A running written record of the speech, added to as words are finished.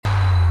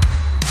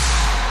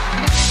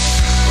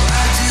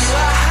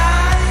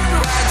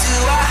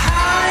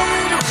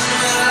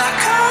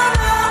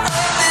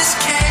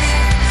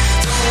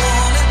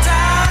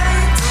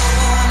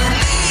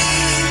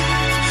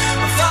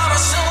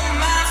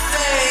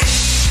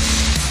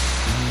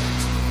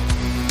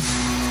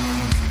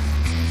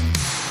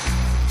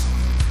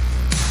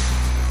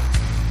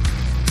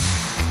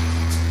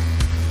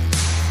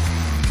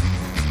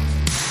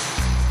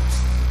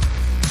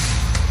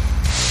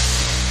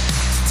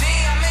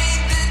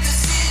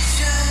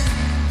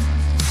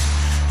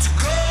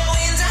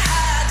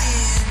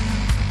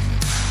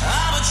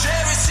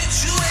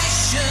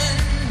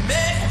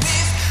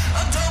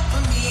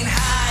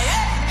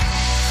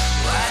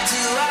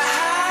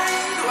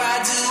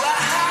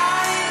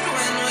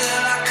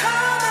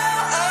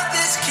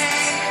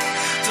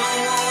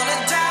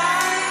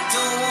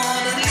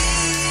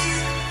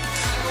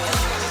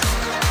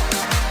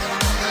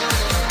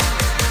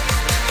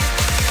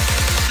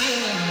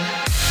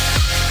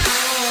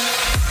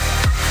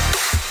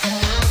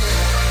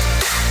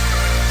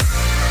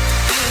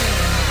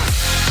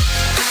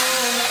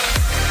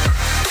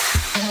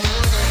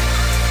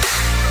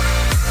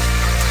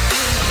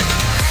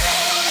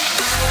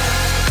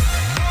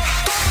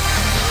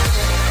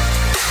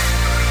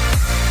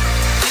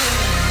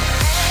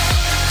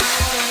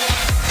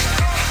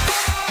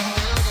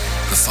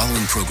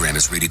program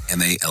is rated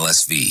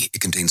MALSV.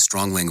 It contains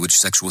strong language,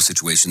 sexual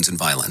situations, and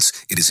violence.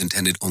 It is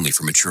intended only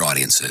for mature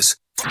audiences.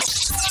 Finally,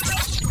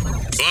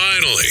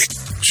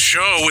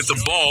 show with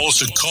the balls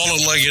to call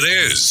it like it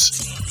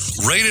is.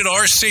 Rated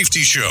R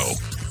Safety Show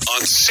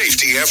on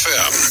Safety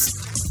FM.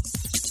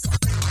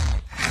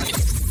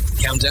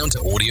 Countdown to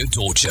audio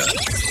torture.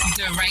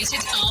 The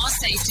Rated R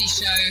Safety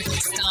Show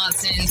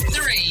starts in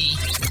 3,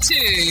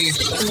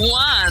 2,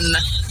 1.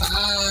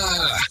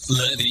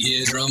 Let the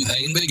eardrum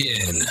pain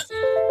begin.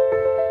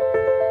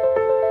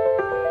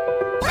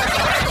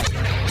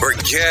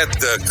 Forget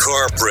the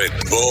corporate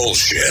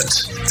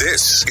bullshit.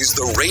 This is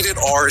the Rated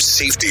R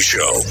Safety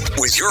Show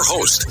with your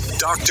host, it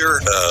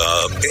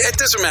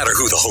doesn't matter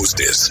who the host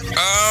is.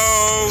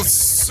 Oh,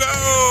 so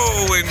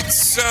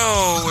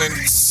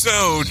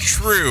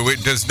true.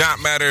 It does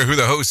not matter who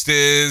the host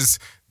is.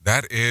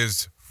 That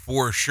is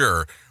for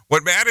sure.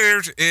 What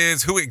matters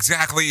is who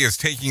exactly is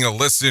taking a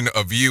listen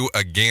of you,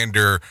 a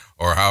gander,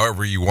 or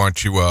however you want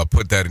to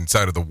put that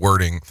inside of the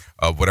wording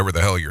of whatever the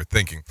hell you're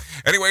thinking.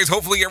 Anyways,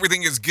 hopefully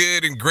everything is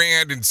good and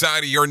grand inside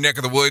of your neck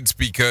of the woods,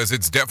 because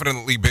it's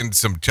definitely been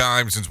some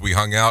time since we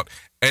hung out.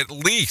 At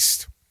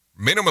least,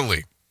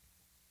 minimally,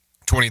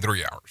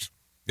 23 hours.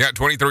 Yeah,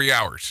 23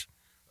 hours.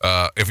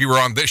 If you were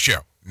on this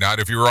show.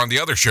 Not if you were on the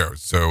other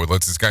shows. So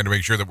let's just kind of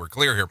make sure that we're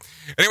clear here.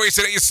 Anyways,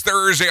 today is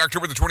Thursday,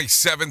 October the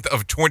 27th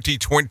of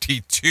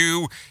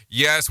 2022.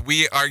 Yes,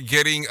 we are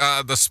getting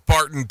the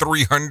Spartan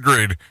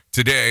 300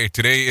 today.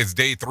 Today is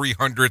day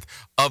 300th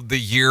of the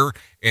year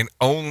and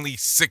only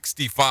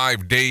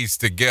 65 days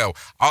to go.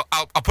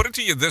 I'll put it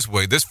to you this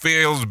way. This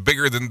feels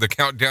bigger than the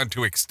countdown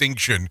to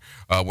extinction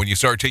when you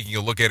start taking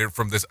a look at it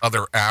from this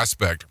other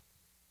aspect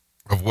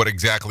of what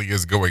exactly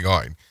is going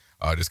on.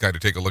 Just kind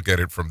of take a look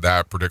at it from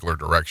that particular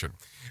direction.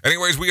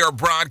 Anyways, we are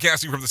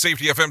broadcasting from the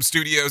Safety FM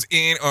studios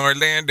in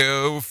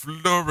Orlando,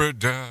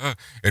 Florida,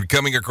 and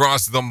coming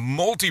across the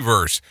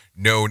multiverse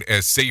known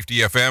as Safety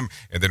FM.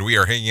 And then we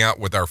are hanging out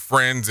with our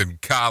friends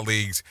and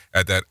colleagues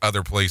at that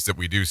other place that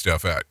we do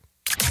stuff at.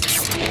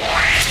 We're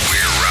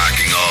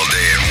rocking all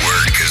day at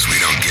work because we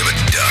don't give a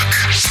duck.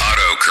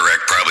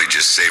 Autocorrect probably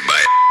just saved my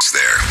ass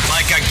there.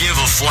 Like I give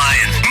a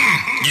flying,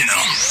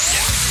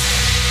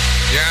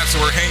 Yeah, so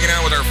we're hanging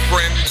out with our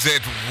friends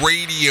at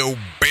Radio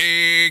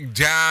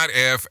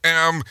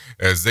Big.FM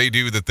as they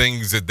do the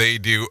things that they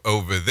do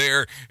over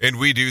there, and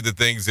we do the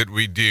things that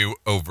we do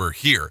over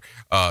here.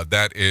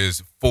 That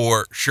is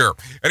for sure.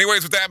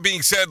 Anyways, with that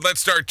being said,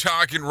 let's start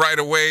talking right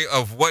away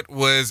of what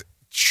was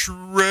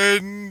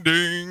trending.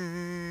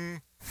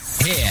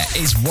 Here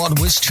is what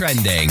was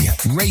trending.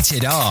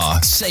 Rated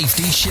R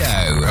Safety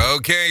Show.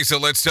 Okay, so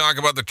let's talk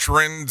about the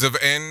trends of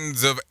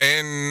ends.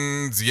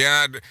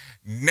 Yeah,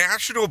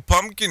 National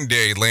Pumpkin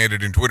Day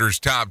landed in Twitter's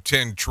top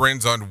 10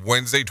 trends on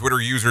Wednesday. Twitter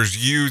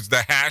users used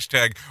the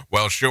hashtag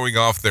while showing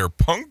off their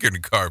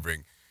pumpkin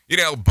carving.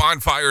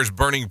 Bonfires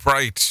burning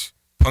bright,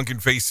 pumpkin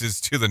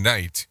faces to the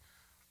night.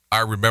 I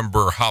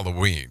remember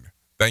Halloween.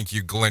 Thank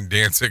you, Glenn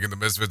Danzig and the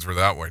Misfits, for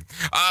that one.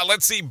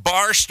 Let's see.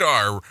 Bar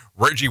star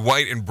Reggie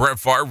White and Brett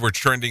Favre were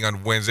trending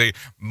on Wednesday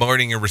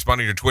morning and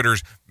responding to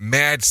Twitter's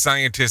Mad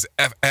Scientist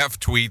FF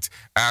tweets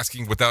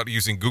asking, without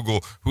using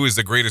Google, who is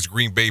the greatest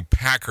Green Bay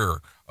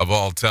Packer of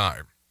all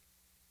time.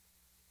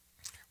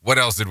 What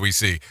else did we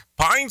see?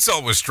 Pine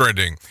Sol was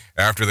trending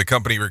after the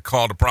company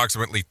recalled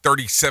approximately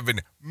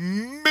 37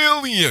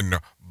 million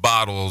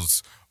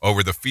bottles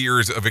over the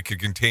fears of it could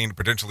contain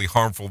potentially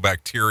harmful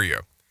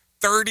bacteria.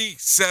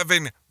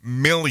 37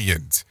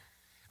 million.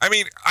 I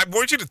mean, I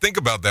want you to think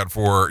about that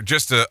for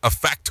just a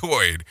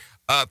factoid.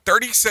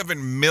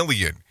 37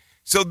 million.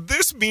 So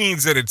this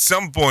means that at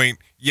some point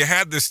you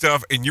had this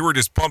stuff and you were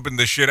just pumping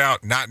this shit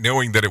out, not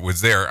knowing that it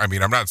was there. I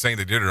mean, I'm not saying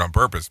they did it on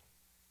purpose,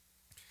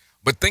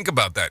 but think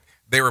about that.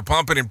 They were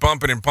pumping and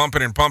pumping and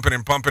pumping and pumping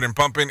and pumping and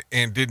pumping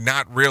and did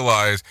not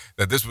realize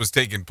that this was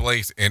taking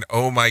place. And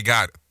oh my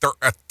God,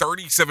 a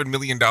 $37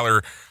 million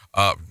bottle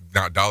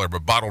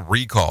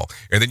recall.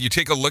 And then you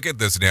take a look at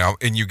this now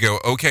and you go,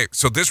 okay,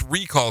 so this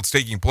recall is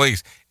taking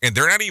place and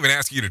they're not even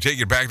asking you to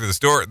take it back to the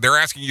store. They're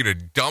asking you to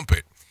dump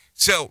it.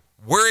 So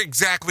where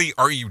exactly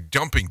are you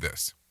dumping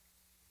this?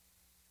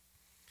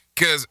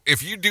 Because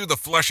if you do the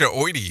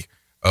flusha-oity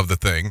of the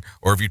thing,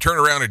 or if you turn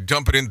around and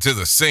dump it into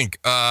the sink,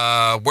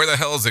 where the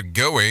hell is it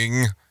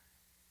going?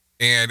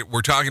 And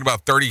we're talking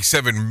about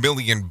 37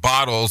 million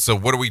bottles. So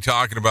what are we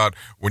talking about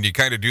when you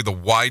kind of do the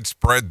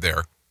widespread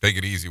there? Take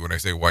it easy when I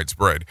say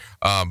widespread.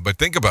 But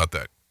think about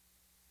that.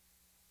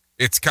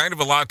 It's kind of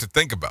a lot to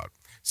think about.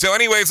 So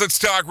anyways, let's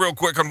talk real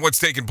quick on what's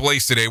taking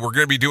place today. We're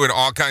going to be doing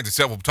all kinds of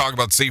stuff. We'll talk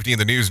about safety in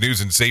the news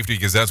and safety,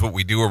 because that's what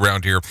we do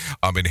around here,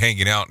 and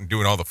hanging out and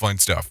doing all the fun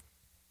stuff.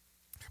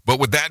 But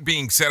with that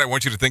being said, I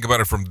want you to think about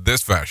it from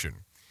this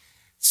fashion.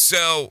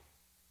 So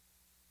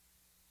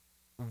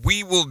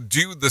we will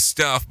do the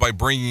stuff by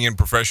bringing in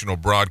professional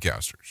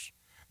broadcasters.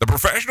 The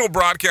professional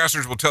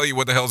broadcasters will tell you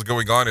what the hell's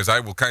going on, as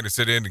I will kind of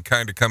sit in and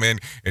kind of come in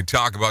and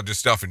talk about just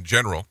stuff in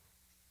general.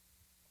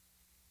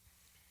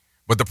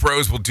 but the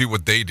pros will do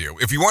what they do.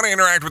 If you want to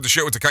interact with the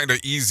show, it's a kind of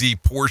easy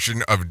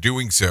portion of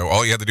doing so.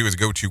 All you have to do is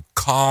go to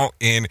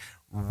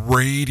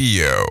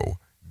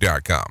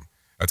callinradio.com.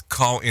 That's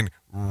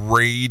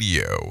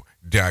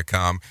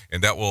callinradio.com,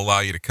 and that will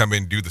allow you to come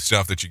in, do the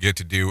stuff that you get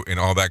to do, and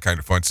all that kind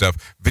of fun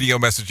stuff. Video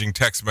messaging,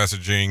 text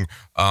messaging,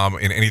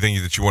 and anything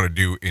that you want to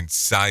do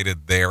inside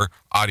of there.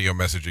 Audio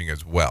messaging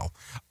as well.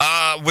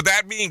 With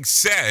that being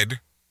said,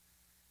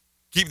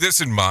 keep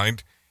this in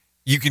mind.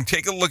 You can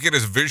take a look at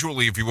us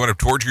visually if you want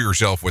to torture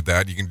yourself with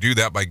that. You can do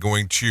that by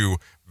going to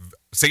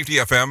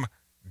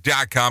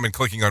safetyfm.com and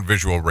clicking on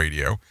visual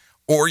radio.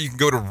 Or you can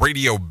go to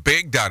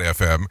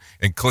radiobig.fm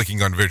and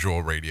clicking on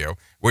visual radio,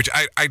 which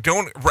I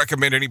don't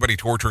recommend anybody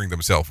torturing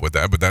themselves with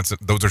that, but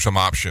those are some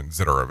options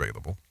that are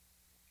available.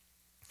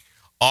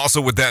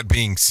 Also, with that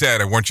being said,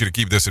 I want you to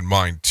keep this in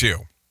mind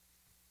too,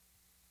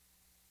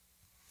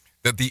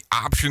 that the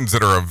options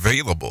that are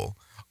available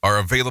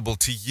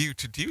to you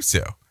to do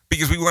so,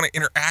 because we want to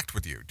interact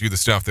with you, do the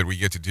stuff that we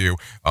get to do,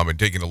 and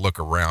taking a look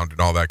around and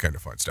all that kind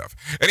of fun stuff.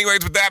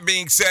 Anyways, with that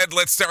being said,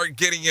 let's start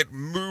getting it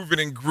moving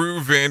and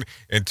grooving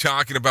and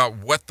talking about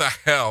what the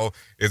hell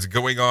is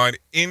going on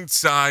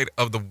inside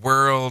of the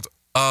world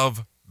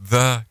of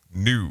the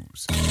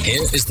news.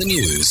 Here is the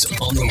news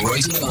on the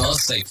Rated R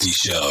Safety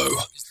Show.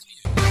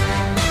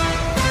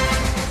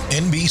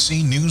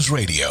 NBC News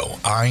Radio,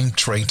 I'm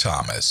Trey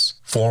Thomas.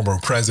 Former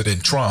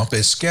President Trump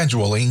is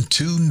scheduling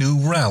 2 new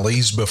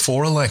rallies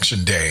before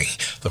Election Day.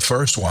 The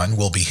first one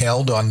will be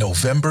held on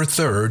November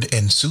 3rd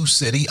in Sioux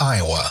City,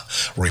 Iowa.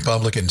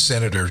 Republican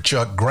Senator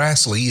Chuck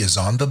Grassley is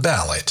on the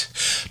ballot.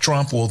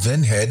 Trump will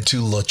then head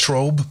to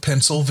Latrobe,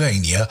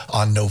 Pennsylvania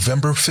on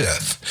November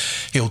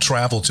 5th. He'll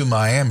travel to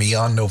Miami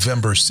on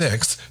November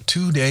 6th,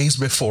 2 days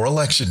before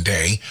Election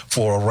Day,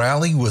 for a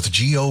rally with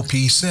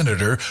GOP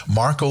Senator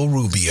Marco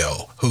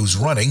Rubio, who's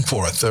running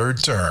for a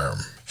 3rd term.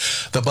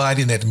 The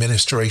Biden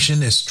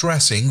administration is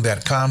stressing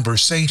that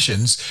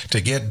conversations to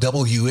get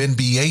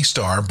WNBA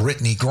star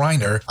Brittany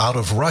Griner out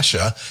of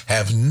Russia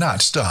have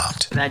not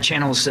stopped. That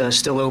channel's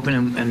still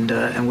open,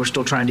 and we're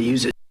still trying to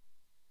use it.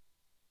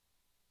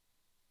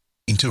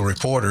 To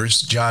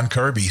reporters, John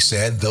Kirby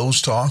said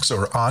those talks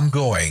are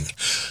ongoing.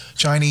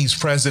 Chinese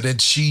President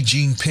Xi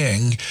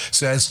Jinping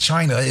says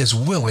China is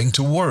willing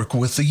to work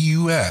with the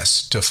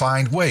U.S. to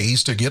find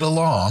ways to get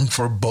along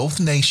for both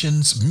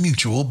nations'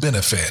 mutual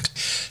benefit.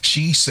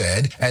 Xi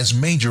said, as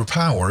major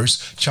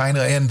powers,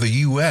 China and the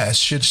U.S.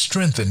 should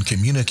strengthen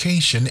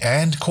communication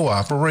and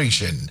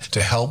cooperation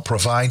to help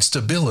provide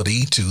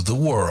stability to the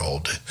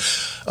world.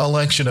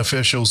 Election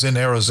officials in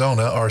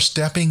Arizona are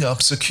stepping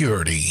up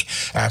security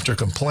after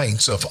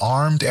complaints of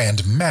armed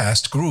and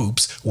masked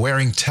groups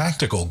wearing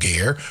tactical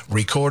gear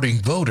recording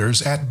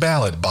voters at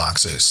ballot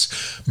boxes.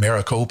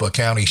 Maricopa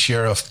County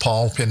Sheriff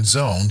Paul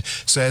Penzone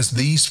says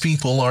these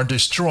people are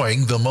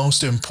destroying the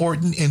most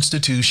important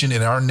institution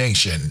in our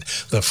nation,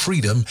 the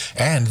freedom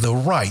and the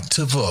right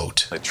to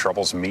vote. It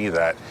troubles me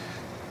that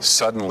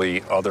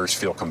suddenly others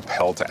feel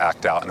compelled to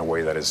act out in a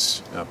way that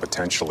is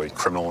potentially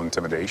criminal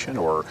intimidation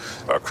or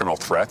criminal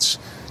threats,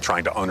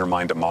 trying to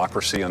undermine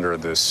democracy under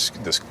this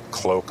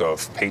cloak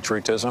of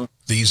patriotism.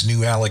 These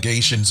new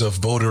allegations of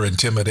voter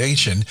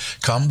intimidation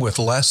come with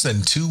less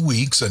than 2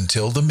 weeks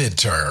until the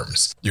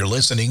midterms. You're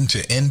listening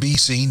to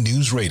NBC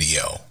News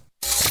Radio.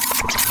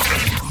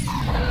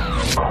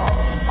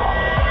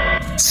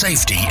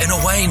 Safety in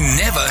a way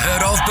never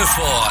heard of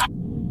before.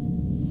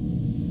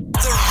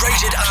 The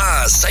Rated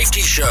R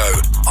Safety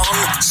Show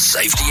on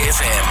Safety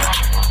FM.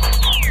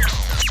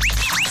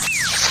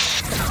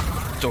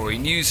 Story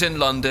News in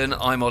London,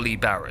 I'm Ollie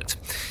Barrett.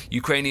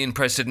 Ukrainian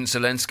President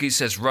Zelensky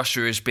says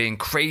Russia is being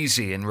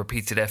crazy in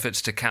repeated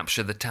efforts to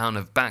capture the town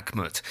of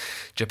Bakhmut.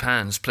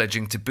 Japan's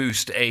pledging to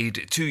boost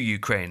aid to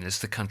Ukraine as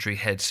the country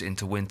heads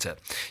into winter.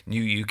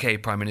 New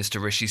UK Prime Minister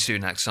Rishi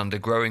Sunak's under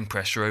growing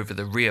pressure over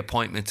the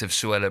reappointment of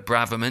Suella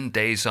Braverman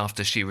days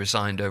after she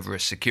resigned over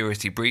a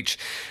security breach,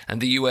 and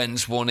the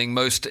UN's warning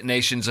most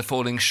nations are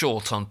falling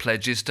short on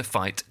pledges to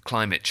fight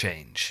climate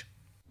change.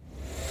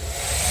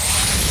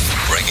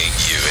 Bringing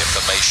you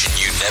information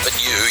you never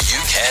knew you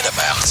cared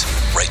about.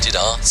 Rated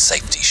R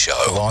Safety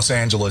Show. The Los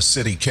Angeles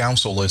City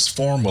Council is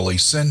formally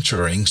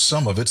censuring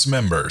some of its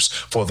members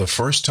for the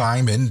first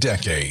time in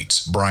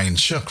decades. Brian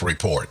Shook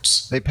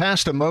reports. They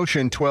passed a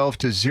motion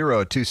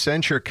 12-0 to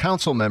censure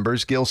council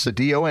members Gil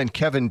Cedillo and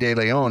Kevin De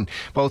Leon.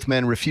 Both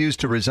men refused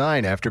to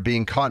resign after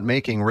being caught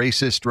making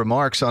racist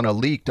remarks on a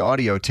leaked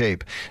audio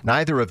tape.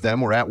 Neither of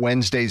them were at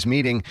Wednesday's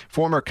meeting.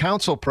 Former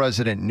council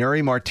president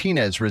Nuri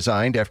Martinez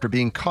resigned after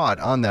being caught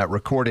on that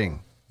recording.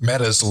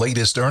 Meta's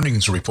latest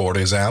earnings report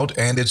is out,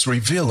 and it's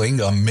revealing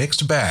a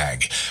mixed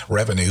bag.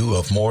 Revenue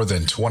of more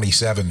than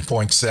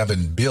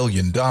 $27.7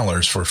 billion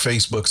for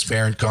Facebook's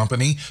parent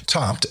company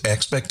topped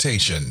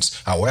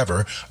expectations.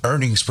 However,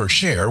 earnings per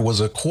share was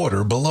a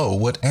quarter below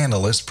what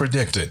analysts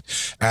predicted.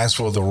 As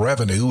for the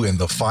revenue in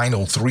the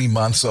final 3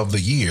 months of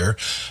the year,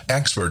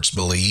 experts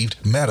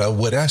believed Meta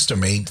would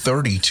estimate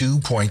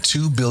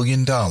 $32.2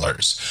 billion.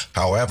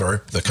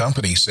 However, the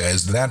company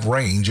says that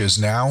range is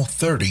now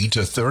 $30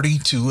 to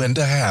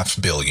 $32.5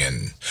 $500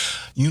 million.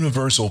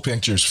 Universal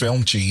Pictures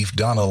film chief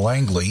Donna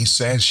Langley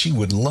says she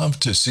would love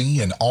to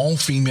see an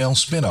all-female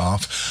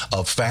spin-off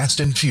of Fast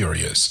and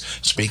Furious.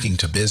 Speaking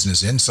to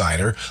Business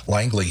Insider,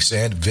 Langley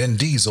said Vin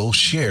Diesel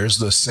shares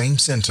the same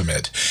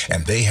sentiment,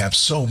 and they have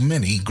so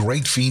many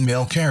great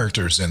female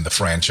characters in the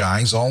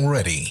franchise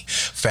already.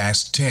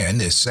 Fast 10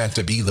 is set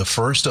to be the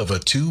first of a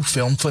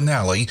 2-film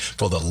finale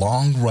for the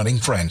long-running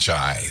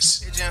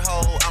franchise.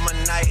 I'm a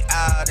night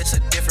out, it's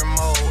a different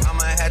mode.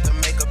 I'ma have to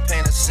make a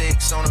paint of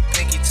 6 on a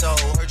pinky toe.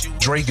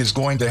 Drake is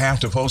going to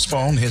have to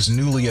postpone his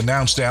newly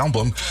announced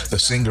album. The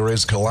singer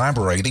is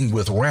collaborating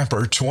with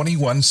rapper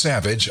 21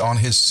 Savage on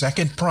his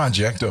second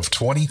project of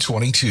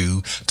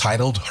 2022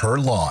 titled Her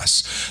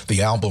Loss.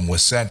 The album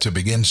was set to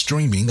begin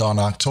streaming on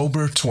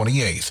October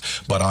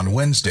 28th, but on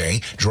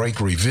Wednesday, Drake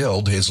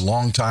revealed his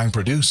longtime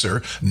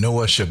producer,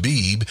 Noah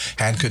Shabib,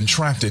 had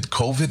contracted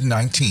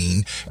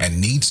COVID-19 and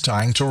needs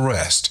time to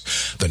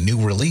rest. The new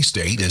release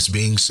date is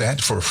being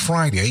set for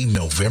Friday,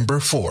 November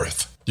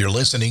 4th. You're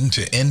listening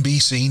to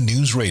NBC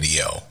News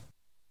Radio.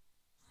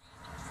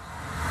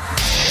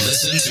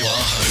 Listen to our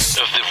host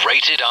Of the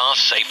Rated R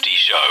Safety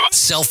Show.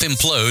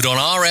 self-implode on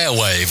our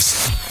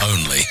airwaves,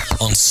 only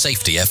on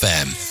Safety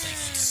FM.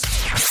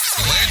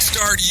 Let's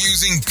start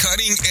using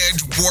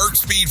cutting-edge warp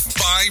speed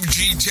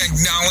 5G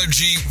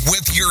technology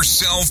with your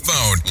cell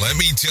phone. Let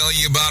me tell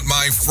you about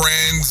my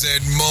friends at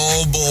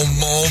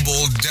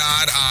mobilemobile.io.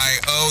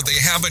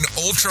 They have an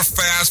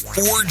ultra-fast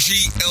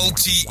 4G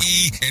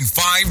LTE and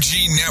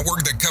 5G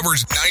network that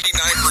covers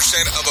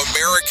 99% of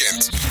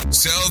Americans.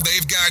 So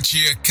they've got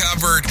you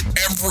covered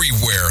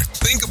everywhere.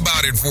 Think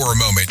about it for a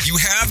moment. You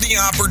have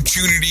the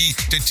opportunity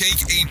to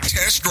take a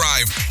test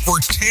drive for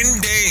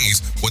 10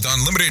 days with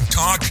unlimited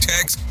talk,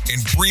 text, and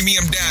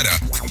premium data.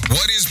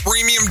 What is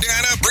premium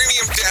data?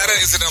 Premium data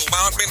is an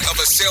allotment of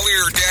a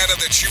cellular data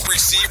that you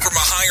receive from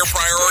a higher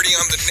priority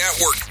on the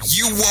network.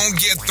 You won't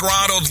get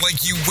throttled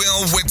like you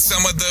will with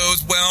some of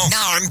those,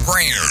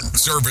 non-brand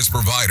service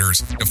providers.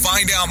 To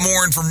find out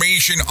more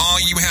information, all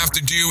you have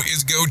to do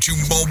is go to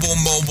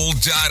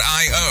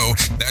mobilemobile.io.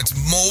 That's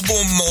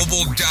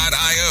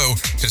mobilemobile.io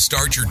to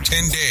start your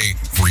 10-day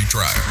free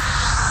trial.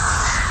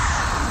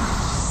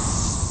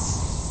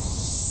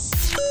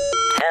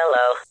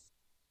 Hello.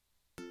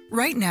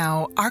 Right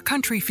now, our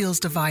country feels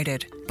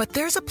divided, but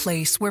there's a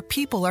place where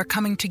people are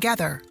coming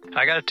together.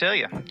 I gotta tell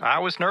you, I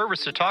was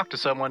nervous to talk to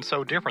someone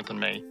so different than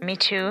me. Me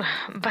too,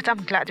 but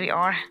I'm glad we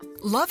are.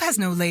 Love Has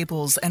No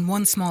Labels and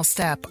One Small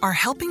Step are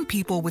helping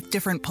people with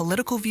different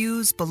political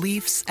views,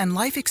 beliefs, and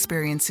life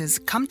experiences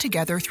come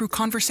together through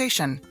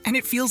conversation, and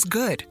it feels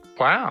good.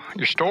 Wow,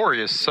 your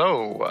story is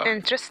so...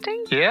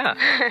 Interesting? Yeah.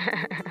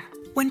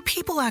 When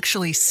people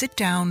actually sit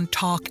down,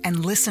 talk,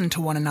 and listen to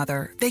one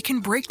another, they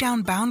can break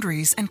down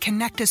boundaries and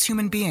connect as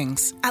human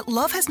beings. At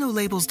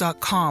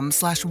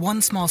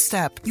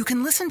lovehasnolabels.com/onesmallstep, you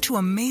can listen to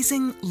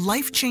amazing,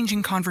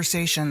 life-changing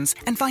conversations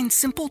and find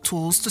simple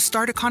tools to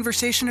start a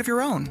conversation of your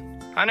own.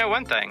 I know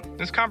one thing.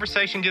 This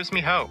conversation gives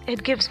me hope.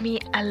 It gives me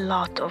a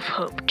lot of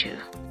hope, too.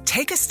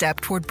 Take a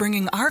step toward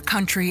bringing our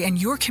country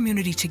and your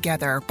community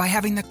together by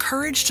having the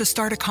courage to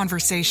start a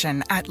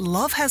conversation at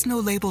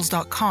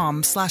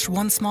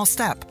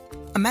lovehasnolabels.com/onesmallstep.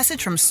 A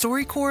message from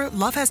StoryCorps,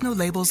 Love Has No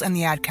Labels, and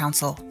the Ad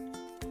Council.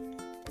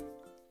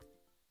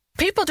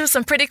 People do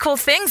some pretty cool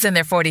things in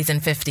their 40s and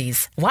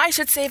 50s. Why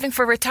should saving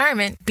for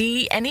retirement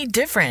be any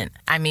different?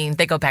 I mean,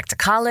 they go back to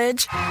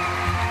college,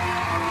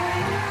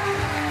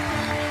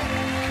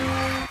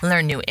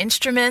 learn new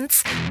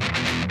instruments,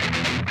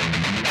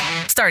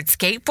 start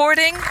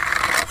skateboarding.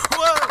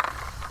 Whoa!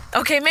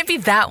 Okay, maybe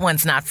that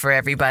one's not for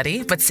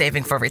everybody, but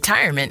saving for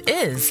retirement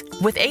is.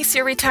 With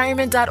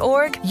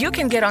aceyourretirement.org, you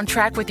can get on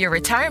track with your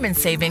retirement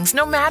savings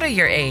no matter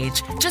your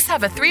age. Just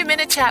have a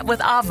 3-minute chat with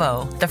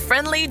Avo, the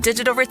friendly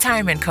digital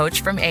retirement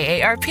coach from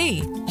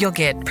AARP. You'll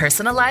get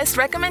personalized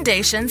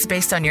recommendations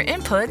based on your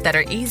input that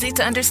are easy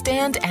to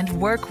understand and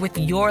work with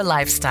your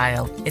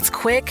lifestyle. It's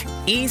quick,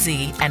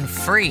 easy, and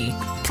free.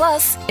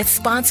 Plus, it's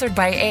sponsored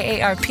by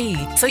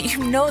AARP, so you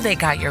know they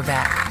got your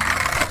back.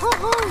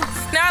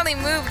 Gnarly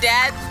move,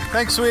 Dad.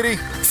 Thanks, sweetie.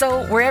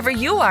 So wherever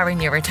you are in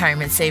your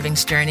retirement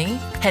savings journey,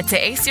 head to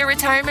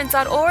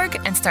aceyourretirement.org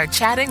and start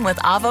chatting with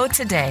Avo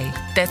today.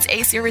 That's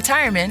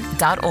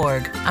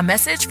aceyourretirement.org. A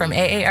message from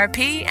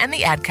AARP and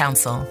the Ad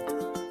Council.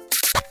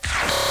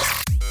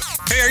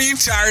 Hey, are you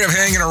tired of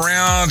hanging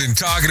around and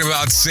talking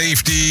about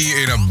safety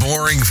in a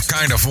boring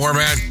kind of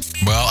format?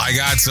 Well, I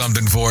got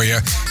something for you.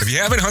 If you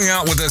haven't hung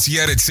out with us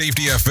yet at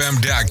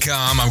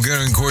safetyfm.com, I'm going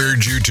to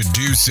encourage you to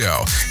do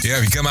so. Yeah,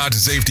 if you come out to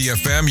Safety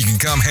FM, you can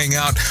come hang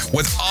out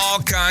with all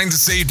kinds of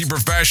safety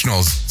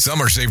professionals.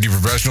 Some are safety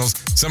professionals,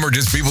 some are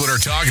just people that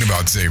are talking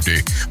about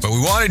safety. But we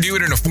want to do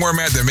it in a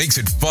format that makes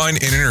it fun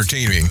and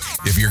entertaining.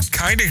 If you're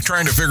kind of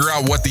trying to figure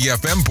out what the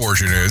FM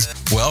portion is,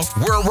 well,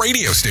 we're a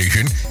radio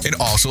station and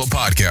also a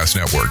podcast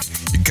network. Network.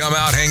 You can come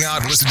out, hang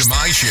out, and listen to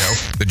my show,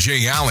 The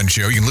Jay Allen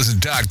Show. You can listen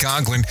to Todd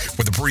Conklin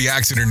with the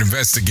pre-accident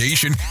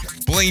investigation,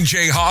 Blaine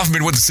J.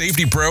 Hoffman with the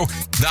Safety Pro,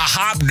 the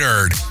Hop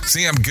Nerd,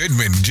 Sam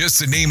Goodman, just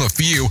to name a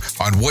few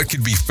on what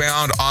can be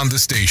found on the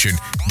station.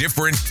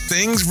 Different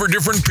things for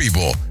different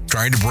people,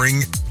 trying to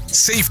bring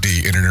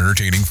safety in an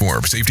entertaining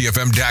form.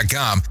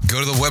 SafetyFM.com. Go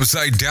to the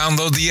website,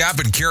 download the app,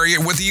 and carry it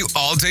with you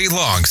all day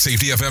long.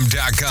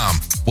 SafetyFM.com.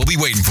 We'll be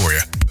waiting for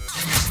you.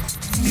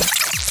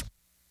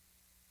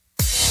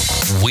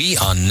 We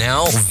are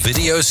now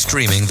video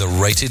streaming the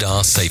Rated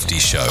R Safety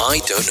Show.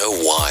 I don't know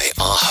why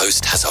our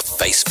host has a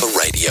face for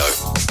radio.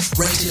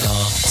 Rated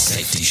R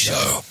Safety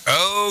Show.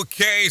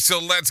 Okay, so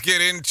let's get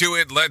into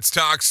it. Let's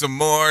talk some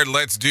more.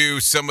 Let's do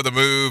some of the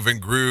move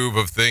and groove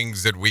of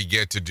things that we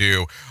get to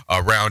do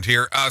around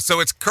here.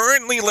 So it's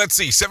currently,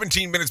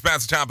 17 minutes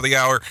past the top of the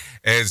hour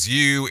as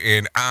you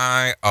and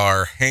I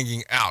are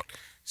hanging out.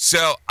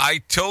 So I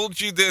told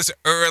you this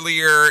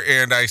earlier,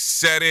 and I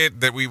said it,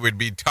 that we would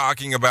be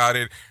talking about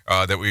it,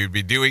 that we would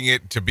be doing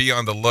it, to be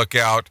on the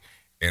lookout,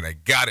 and I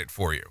got it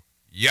for you.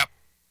 Yep,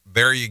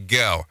 there you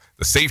go.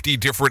 The Safety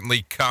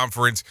Differently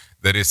Conference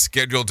that is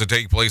scheduled to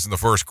take place in the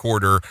first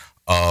quarter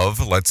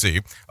of,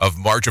 of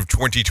March of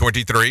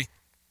 2023,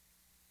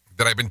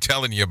 that I've been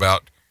telling you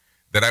about,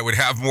 that I would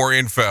have more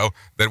info,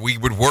 that we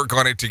would work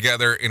on it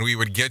together, and we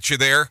would get you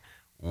there.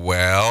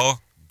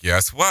 Well,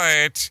 guess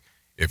what?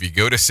 If you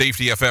go to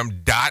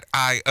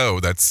safetyfm.io,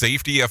 that's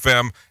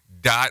safetyfm.io,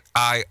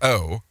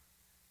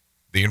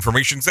 the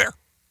information's there.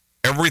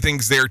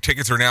 Everything's there.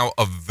 Tickets are now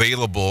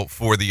available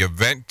for the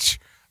event.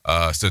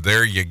 So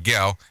there you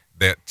go.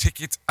 The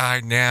tickets are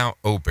now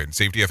open.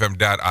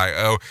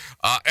 Safetyfm.io.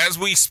 As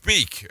we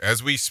speak,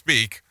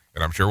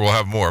 and I'm sure we'll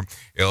have more,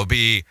 it'll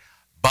be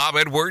Bob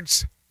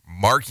Edwards,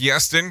 Mark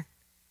Yeston,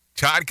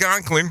 Todd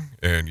Conklin,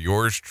 and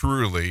yours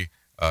truly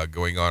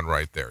going on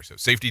right there. So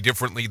Safety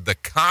Differently, the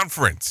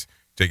conference,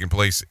 taking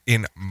place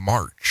in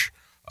March.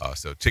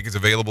 So tickets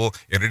available,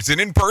 and it's an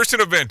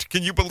in-person event.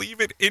 Can you believe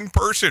it? In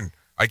person.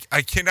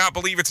 I cannot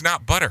believe it's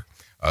not butter.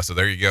 So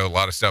there you go. A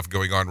lot of stuff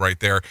going on right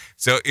there.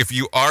 So if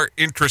you are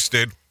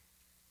interested,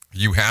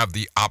 you have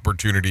the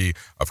opportunity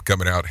of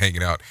coming out,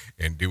 hanging out,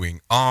 and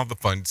doing all the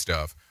fun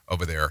stuff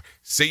over there.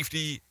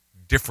 Safety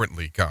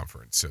Differently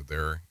Conference. So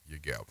there you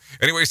go.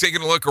 Anyways,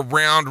 taking a look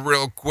around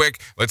real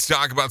quick, let's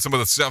talk about some of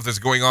the stuff that's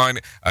going on.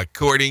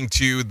 According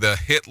to the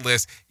hit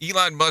list,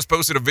 Elon Musk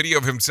posted a video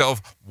of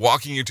himself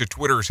walking into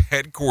Twitter's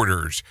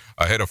headquarters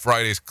ahead of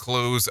Friday's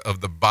close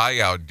of the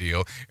buyout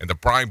deal. In the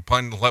prime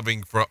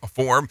pun-loving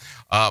form,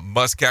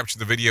 Musk captured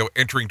the video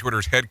entering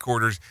Twitter's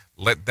headquarters.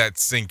 Let that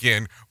sink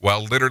in,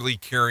 while literally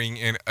carrying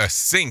in a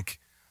sink.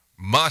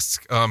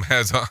 Musk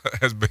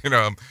has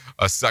been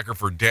a sucker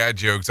for dad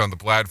jokes on the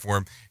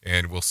platform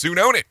and will soon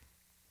own it.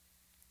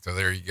 So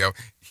there you go.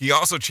 He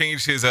also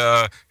changed his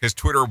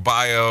Twitter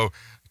bio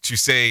to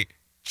say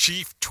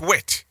Chief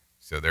Twit.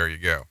 So there you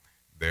go.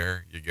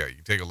 There you go. You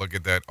can take a look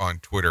at that on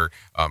Twitter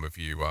if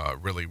you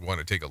really want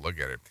to take a look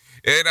at it.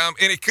 And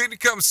it couldn't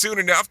come soon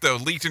enough, though.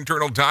 Leaked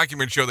internal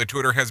documents show that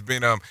Twitter has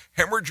been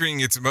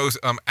hemorrhaging its most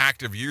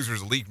active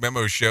users. Leaked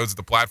memos shows that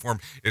the platform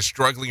is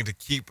struggling to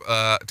keep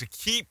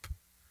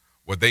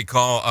what they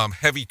call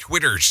heavy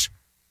Twitters,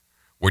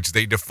 which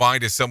they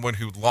defined as someone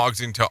who logs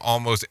into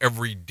almost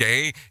every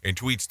day and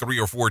tweets 3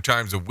 or 4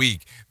 times a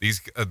week. These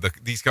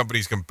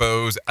companies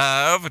compose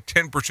of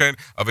 10%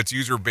 of its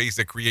user base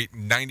that create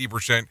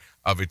 90%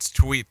 of its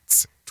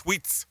tweets.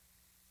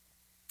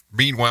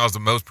 Meanwhile, the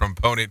most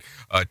proponent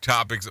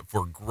topics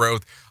for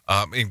growth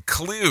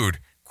include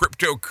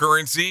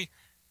cryptocurrency,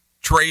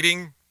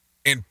 trading,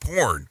 and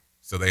porn.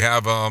 So they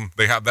have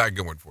that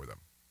going for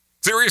them.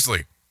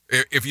 Seriously,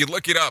 if you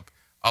look it up,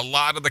 a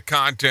lot of the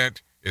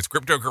content is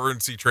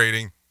cryptocurrency,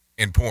 trading,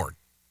 and porn.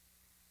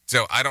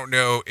 So I don't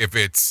know if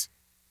it's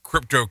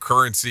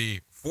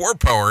cryptocurrency for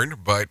porn,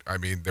 but I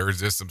mean,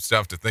 there's just some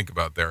stuff to think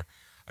about there.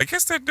 I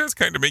guess that does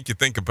kind of make you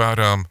think about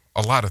a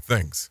lot of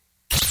things.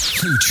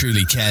 Who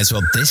truly cares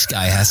what this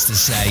guy has to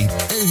say?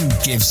 Who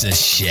gives a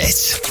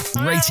shit?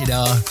 Rated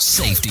R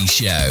Safety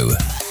Show.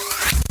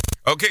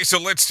 Okay, so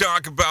let's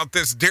talk about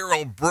this.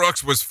 Darrell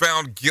Brooks was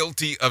found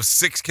guilty of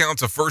 6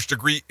 counts of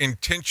first-degree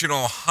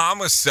intentional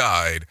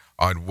homicide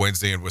on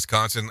Wednesday in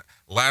Wisconsin.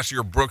 Last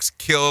year, Brooks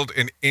killed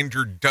and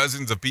injured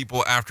dozens of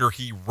people after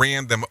he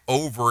ran them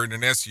over in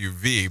an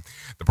SUV.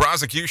 The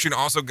prosecution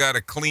also got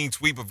a clean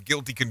sweep of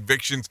guilty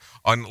convictions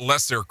on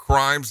lesser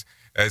crimes.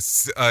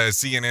 As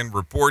CNN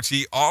reports,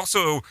 he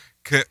also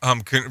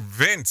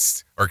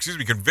convicted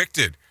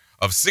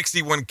of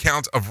 61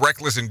 counts of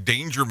reckless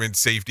endangerment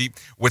safety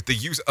with the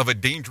use of a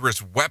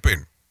dangerous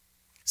weapon,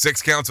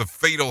 6 counts of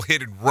fatal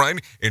hit and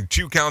run, and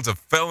 2 counts of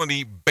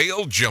felony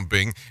bail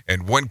jumping,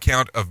 and 1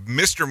 count of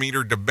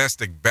misdemeanor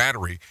domestic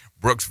battery.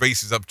 Brooks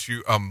faces up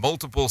to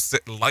multiple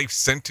life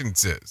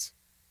sentences.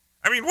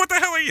 I mean, what the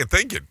hell are you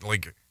thinking?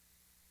 Like,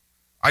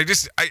 I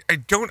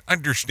don't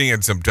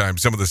understand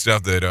sometimes some of the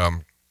stuff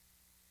that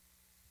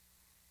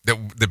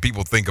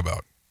people think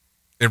about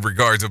in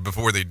regards of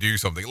before they do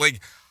something. Like,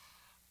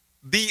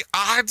 the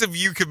odds of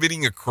you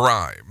committing a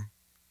crime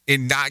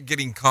in not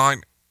getting caught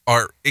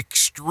are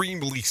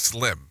extremely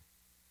slim.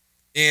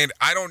 And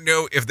I don't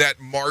know if that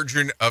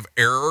margin of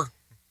error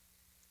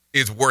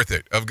is worth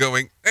it, of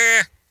going,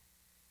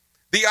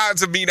 the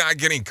odds of me not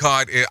getting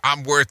caught,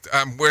 I'm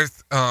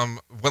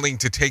willing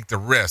to take the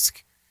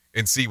risk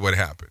and see what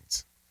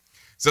happens.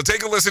 So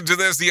take a listen to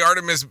this. The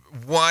Artemis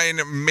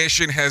 1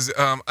 mission has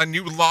a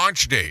new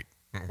launch date.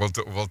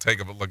 We'll take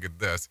a look at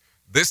this.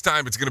 This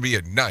time it's going to be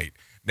at night.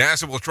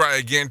 NASA will try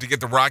again to get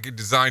the rocket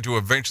designed to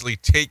eventually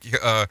take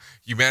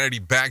humanity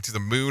back to the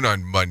moon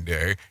on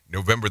Monday,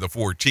 November the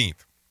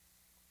 14th.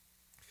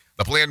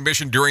 The planned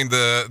mission during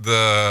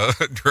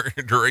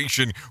the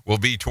duration will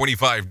be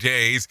 25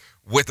 days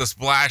with a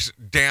splash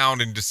down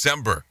in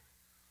December.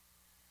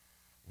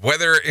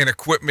 Weather and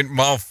equipment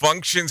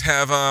malfunctions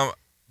have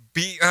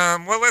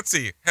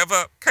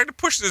kind of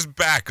pushed this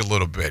back a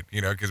little bit,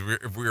 because we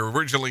were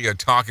originally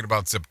talking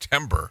about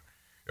September,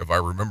 if I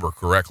remember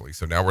correctly.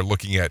 So now we're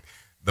looking at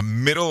the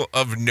middle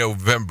of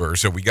November,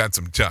 so we got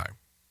some time.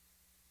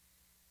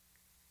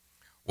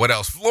 What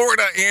else?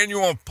 Florida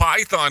annual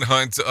python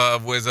hunt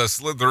was a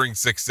slithering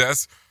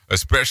success,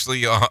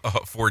 especially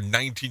for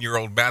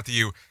 19-year-old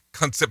Matthew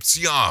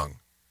Concepcion.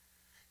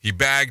 He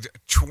bagged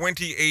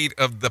 28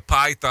 of the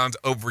pythons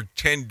over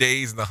 10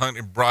 days in the hunt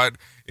and brought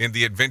in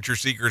the adventure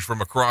seekers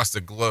from across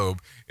the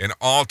globe. And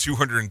all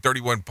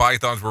 231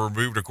 pythons were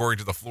removed, according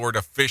to the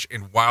Florida Fish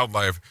and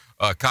Wildlife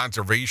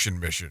Conservation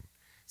Mission.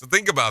 So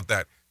think about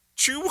that.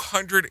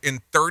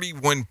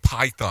 231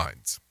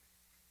 pythons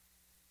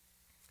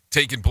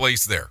taking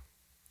place there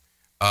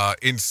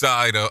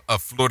inside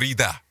of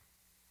Florida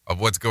of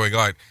what's going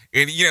on.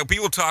 And,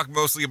 people talk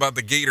mostly about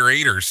the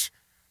Gatorators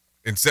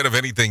instead of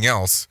anything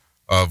else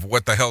of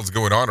what the hell's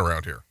going on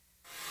around here.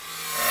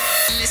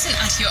 Listen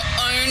at your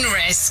own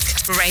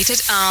risk.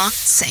 Rated R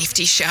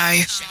Safety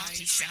Show.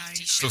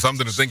 So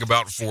something to think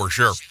about for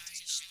sure.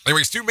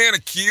 Anyways, two men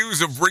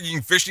accused of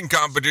rigging fishing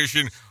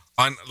competition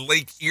on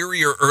Lake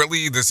Erie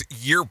early this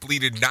year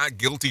pleaded not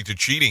guilty to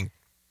cheating,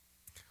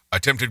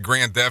 attempted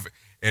grand theft,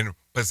 and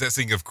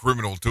possessing of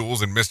criminal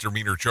tools, and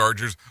misdemeanor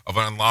charges of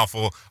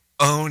unlawful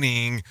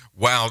owning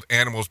wild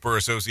animals per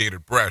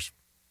Associated Press.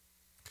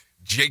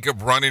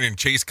 Jacob Runnin and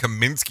Chase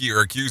Kaminsky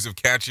are accused of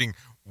catching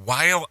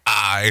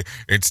walleye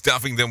and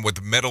stuffing them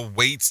with metal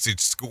weights to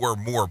score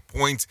more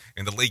points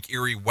in the Lake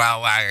Erie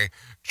Walleye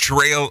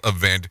Trail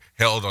event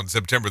held on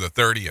September the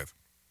 30th.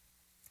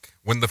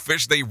 When the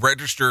fish they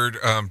registered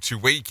to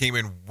weigh came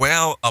in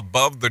well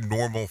above the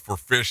normal for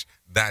fish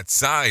that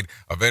side,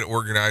 event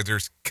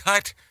organizers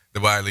cut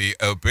the walleye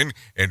open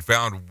and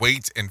found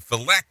weights and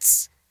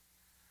fillets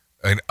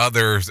and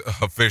others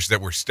of fish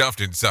that were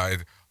stuffed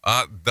inside.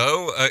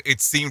 Though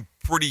it seemed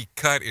pretty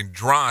cut and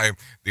dry,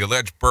 the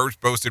alleged birds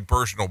posted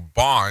personal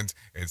bonds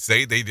and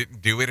say they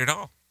didn't do it at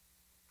all.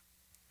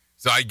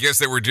 So I guess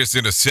they were just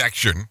in a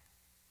section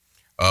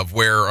of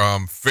where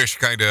fish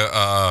kind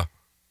of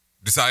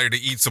decided to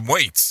eat some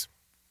weights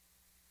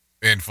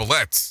and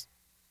fillets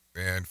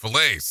and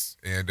fillets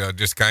and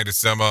just kind of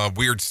some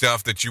weird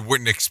stuff that you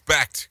wouldn't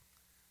expect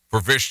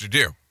for fish to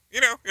do.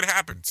 It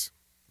happens.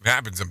 It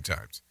happens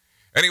sometimes.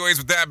 Anyways,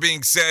 with that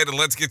being said,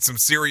 let's get some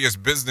serious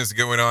business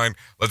going on.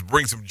 Let's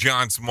bring some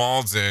John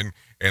Smalls in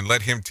and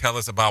let him tell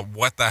us about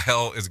what the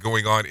hell is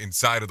going on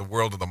inside of the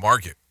world of the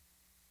market.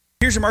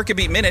 Here's your Market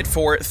Beat Minute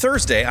for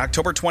Thursday,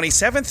 October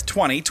 27th,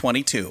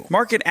 2022.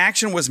 Market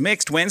action was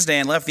mixed Wednesday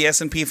and left the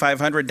S&P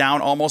 500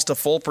 down almost a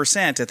full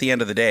 % at the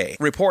end of the day.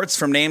 Reports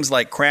from names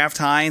like Kraft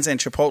Heinz and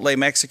Chipotle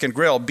Mexican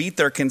Grill beat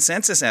their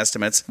consensus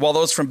estimates, while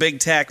those from Big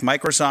Tech,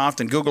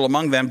 Microsoft, and Google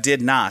among them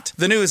did not.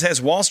 The news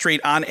has Wall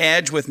Street on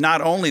edge with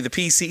not only the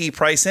PCE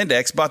price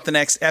index, but the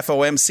next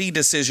FOMC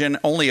decision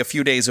only a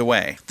few days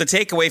away. The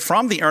takeaway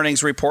from the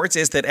earnings reports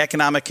is that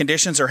economic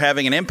conditions are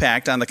having an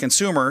impact on the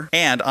consumer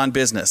and on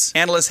business.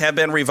 Analysts have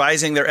been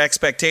revising their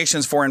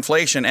expectations for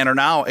inflation and are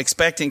now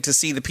expecting to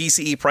see the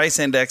PCE price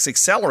index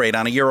accelerate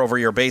on a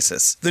year-over-year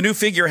basis. The new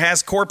figure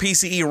has core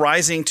PCE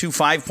rising to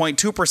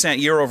 5.2%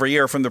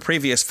 year-over-year from the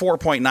previous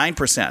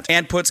 4.9%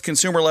 and puts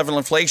consumer-level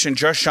inflation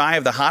just shy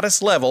of the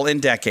hottest level in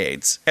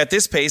decades. At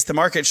this pace, the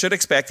market should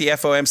expect the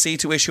FOMC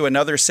to issue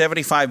another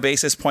 75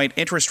 basis point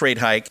interest rate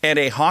hike and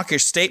a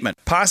hawkish statement,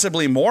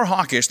 possibly more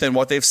hawkish than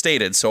what they've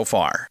stated so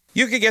far.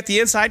 You can get the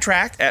inside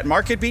track at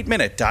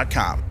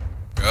MarketBeatMinute.com.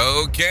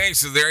 Okay,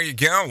 so there you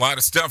go. A lot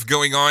of stuff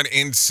going on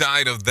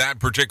inside of that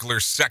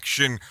particular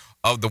section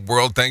of the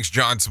world. Thanks,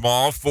 John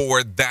Small,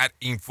 for that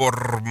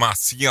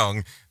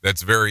información.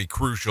 That's very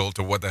crucial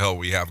to what the hell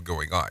we have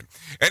going on.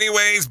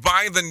 Anyways,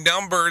 by the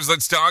numbers,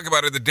 let's talk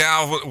about it. The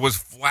Dow was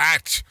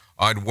flat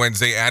on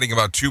Wednesday, adding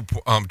about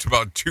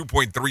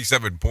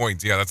 2.37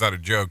 points. Yeah, that's not a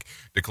joke.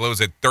 To close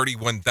at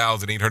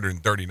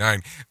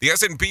 31,839. The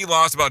S&P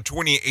lost about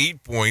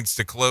 28 points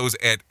to close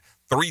at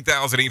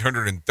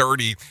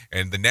 3,830,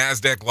 and the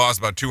NASDAQ lost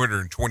about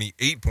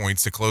 228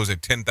 points to close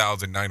at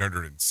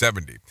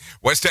 10,970.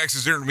 West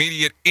Texas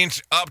Intermediate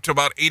inched up to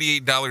about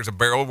 $88 a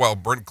barrel, while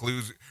Brent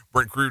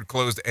crude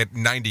closed at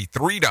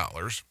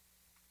 $93.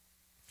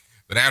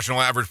 The national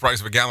average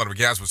price of a gallon of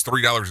gas was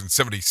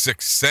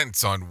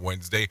 $3.76 on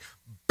Wednesday.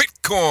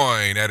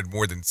 Bitcoin added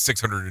more than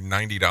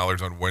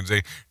 $690 on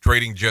Wednesday,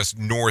 trading just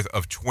north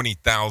of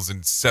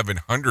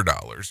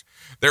 $20,700.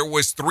 There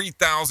was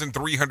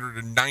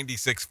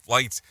 3,396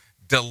 flights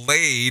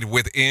delayed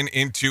within,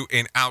 into,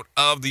 and out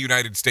of the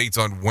United States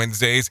on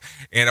Wednesdays,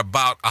 and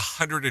about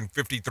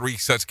 153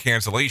 such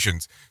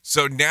cancellations.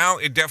 So now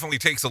it definitely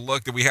takes a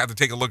look that we have to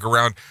take a look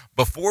around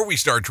before we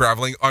start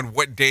traveling on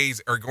what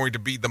days are going to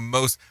be the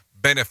most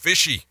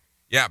beneficial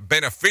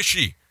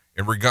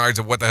in regards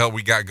of what the hell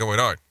we got going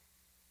on.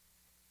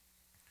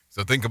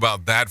 So think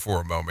about that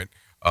for a moment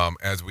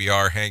as we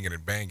are hanging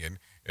and banging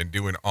and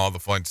doing all the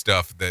fun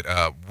stuff that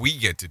we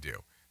get to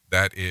do.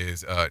 That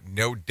is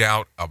no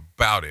doubt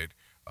about it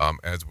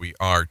as we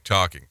are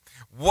talking.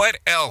 What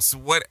else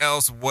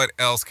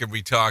can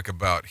we talk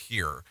about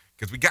here?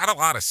 Because we got a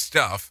lot of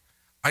stuff.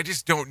 I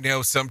just don't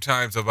know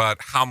sometimes about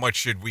how much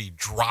should we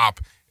drop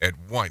at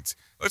once.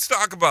 Let's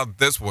talk about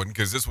this one,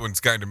 because this one's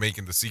kind of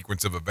making the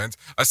sequence of events.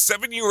 A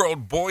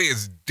 7-year-old boy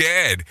is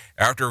dead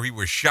after he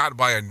was shot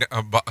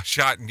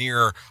shot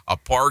near a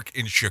park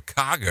in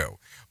Chicago.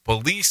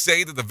 Police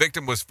say that the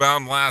victim was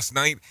found last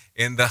night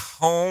in the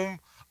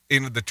home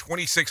in the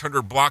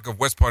 2600 block of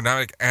West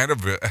Pontiac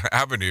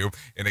Avenue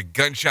in a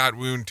gunshot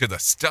wound to the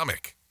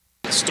stomach.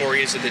 The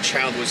story is that the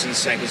child was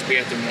inside his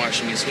bathroom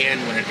washing his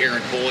hand when an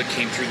errant bullet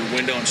came through the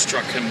window and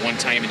struck him one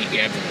time in the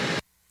abdomen.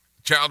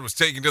 The child was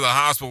taken to the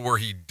hospital where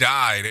he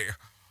died.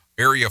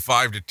 Area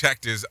 5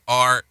 detectives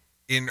are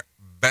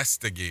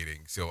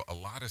investigating. So a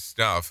lot of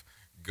stuff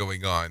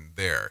going on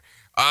there.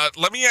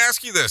 Let me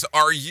ask you this.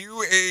 Are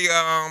you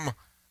a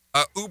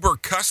Uber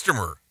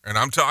customer? And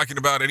I'm talking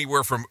about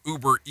anywhere from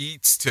Uber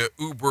Eats to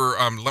Uber,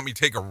 let me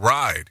take a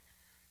ride.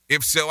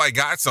 If so, I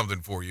got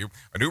something for you.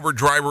 An Uber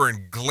driver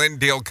in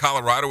Glendale,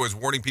 Colorado is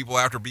warning people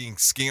after being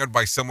scammed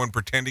by someone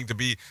pretending to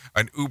be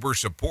an Uber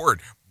support.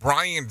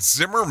 Brian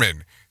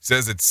Zimmerman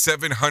says that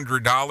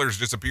 $700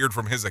 disappeared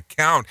from his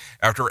account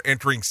after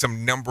entering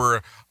some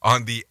number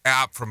on the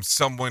app from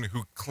someone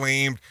who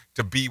claimed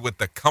to be with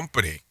the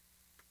company.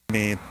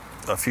 Me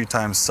a few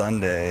times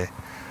Sunday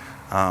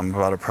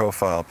about a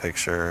profile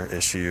picture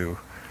issue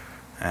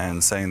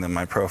and saying that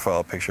my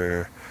profile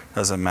picture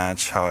doesn't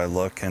match how I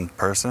look in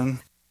person.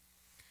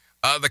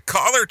 The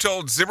caller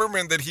told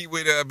Zimmerman that he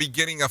would be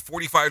getting a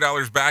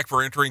 $45 back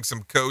for entering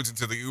some codes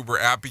into the Uber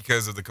app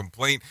because of the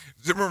complaint.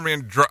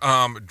 Zimmerman's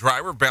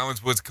driver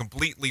balance was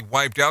completely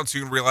wiped out,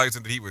 soon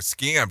realizing that he was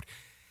scammed.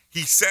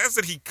 He says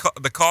that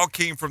the call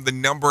came from the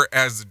number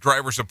as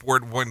driver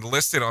support when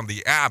listed on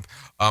the app,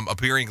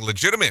 appearing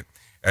legitimate.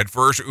 At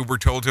first, Uber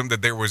told him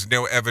that there was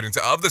no evidence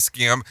of the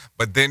scam,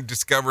 but then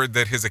discovered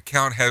that his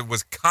account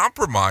was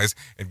compromised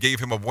and gave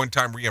him a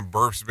one-time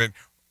reimbursement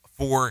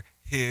for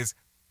his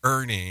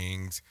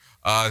earnings.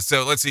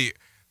 So let's see.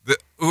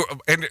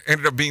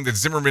 Ended up being that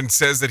Zimmerman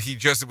says that he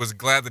just was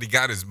glad that he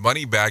got his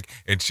money back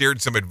and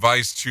shared some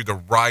advice to the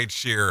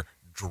rideshare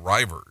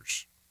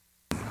drivers.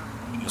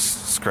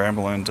 Just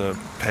scrambling to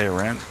pay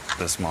rent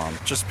this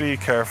month. Just be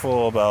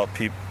careful about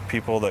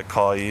people that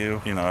call you,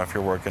 if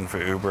you're working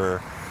for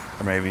Uber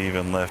or maybe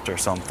even Lyft or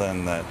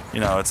something that,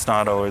 it's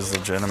not always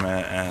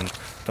legitimate, and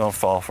don't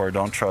fall for it.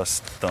 Don't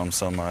trust them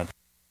so much.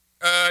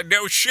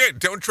 No shit.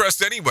 Don't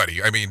trust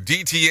anybody. I mean,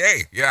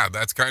 DTA. Yeah,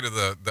 that's kind of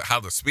the how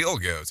the spiel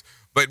goes.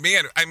 But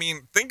man, I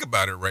mean, think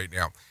about it right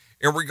now.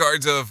 In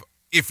regards of,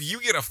 if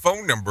you get a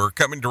phone number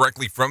coming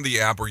directly from the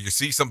app or you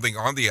see something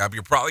on the app,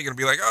 you're probably going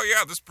to be like, oh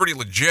yeah, this is pretty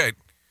legit.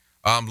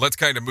 Let's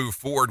kind of move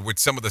forward with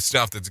some of the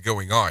stuff that's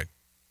going on.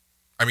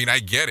 I mean, I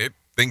get it.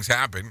 Things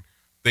happen.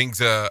 Things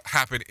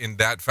happen in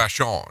that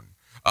fashion.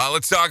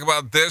 Let's talk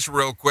about this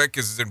real quick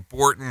because it's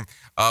important.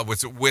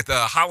 With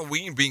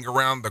Halloween being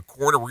around the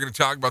corner, we're going to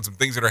talk about some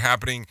things that are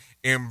happening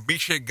in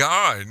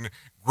Michigan.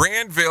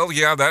 Granville,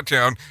 yeah, that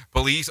town.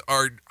 Police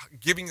are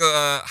giving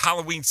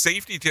Halloween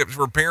safety tips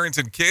for parents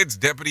and kids.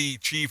 Deputy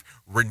Chief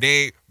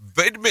Renee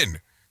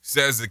Vidman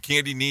says the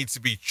candy needs to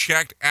be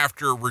checked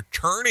after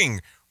returning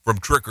from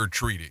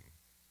trick-or-treating.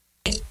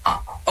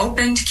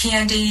 Opened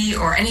candy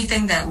or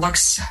anything that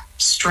looks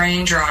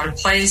strange or out of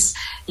place,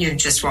 you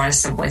just want to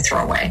simply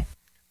throw away.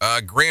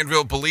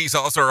 Granville police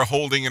also are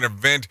holding an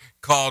event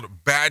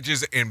called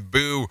Badges and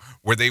Boo,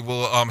 where they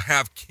will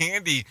have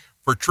candy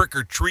for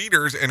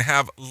trick-or-treaters and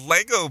have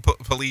Lego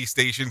police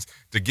stations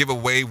to give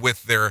away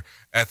with their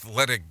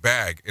athletic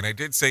bag. And I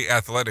did say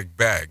athletic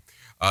bag.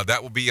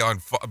 That will be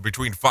on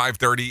between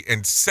 5:30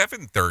 and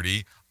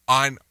 7:30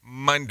 on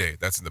Monday.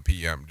 That's in the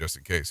PM, just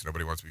in case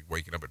nobody wants to be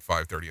waking up at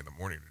 5:30 in the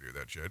morning to do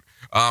that shit.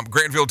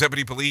 Granville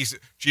Deputy Police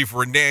Chief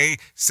Renee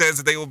says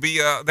that they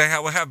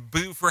will have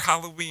Boo for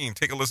Halloween.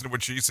 Take a listen to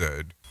what she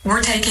said.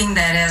 We're taking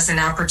that as an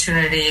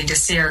opportunity to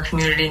see our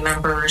community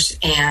members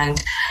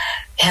and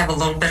have a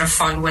little bit of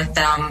fun with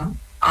them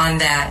on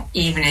that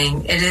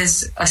evening. It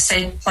is a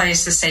safe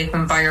place, a safe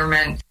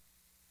environment.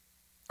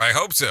 I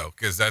hope so,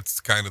 because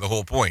that's kind of the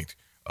whole point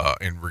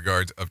in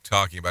regards of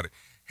talking about it.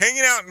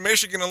 Hanging out in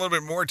Michigan a little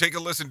bit more, take a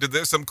listen to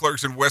this. Some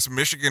clerks in West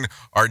Michigan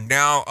are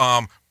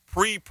now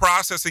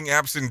pre-processing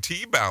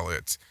absentee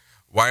ballots.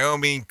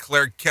 Wyoming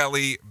Clerk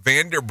Kelly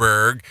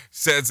Vanderberg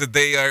says that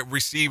they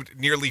received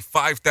nearly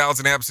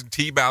 5,000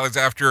 absentee ballots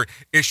after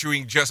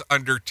issuing just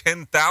under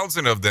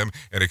 10,000 of them,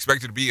 and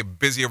expected to be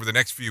busy over the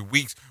next few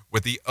weeks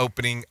with the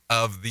opening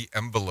of the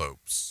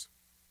envelopes.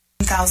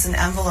 1,000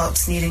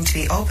 envelopes needing to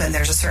be opened.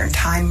 There's a certain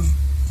time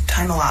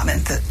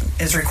allotment that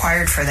is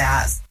required for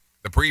that.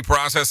 The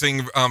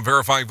pre-processing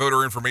verifying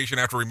voter information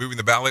after removing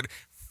the ballot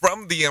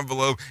from the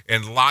envelope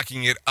and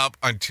locking it up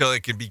until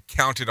it can be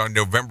counted on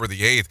November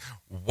the 8th.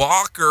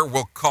 Walker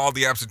will call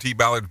the absentee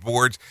ballot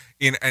boards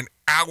in an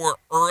hour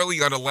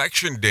early on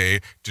Election Day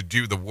to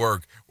do the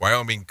work.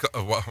 Wyoming,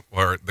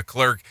 or the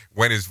clerk,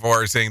 went as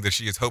far as saying that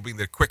she is hoping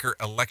that quicker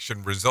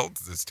election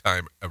results this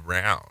time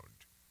around.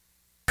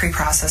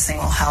 Pre-processing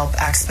will help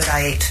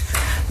expedite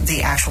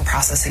the actual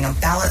processing of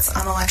ballots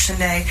on Election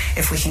Day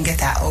if we can get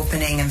that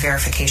opening and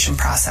verification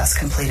process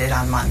completed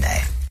on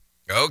Monday.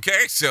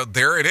 Okay, so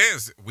there it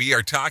is. We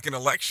are talking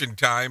election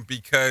time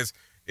because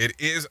it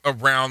is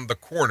around the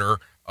corner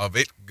of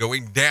it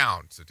going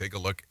down. So take a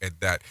look at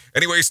that.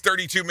 Anyways,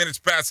 32 minutes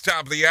past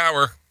top of the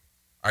hour.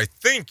 I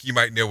think you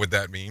might know what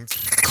that means.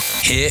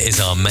 Here is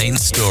our main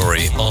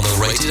story on the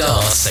Rated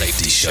R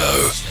Safety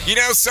Show. You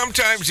know,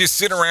 sometimes you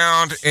sit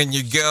around and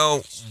you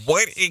go,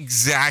 what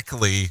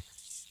exactly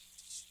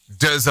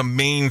does a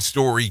main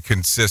story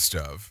consist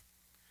of?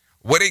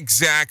 What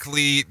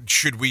exactly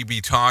should we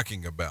be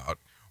talking about?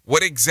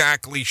 What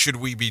exactly should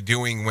we be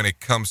doing when it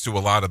comes to a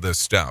lot of this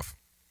stuff?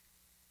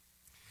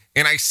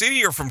 And I sit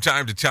here from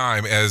time to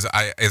time as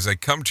I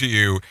come to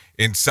you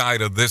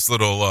inside of this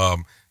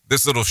little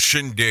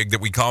shindig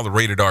that we call the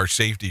Rated R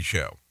Safety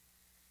Show.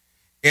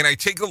 And I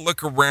take a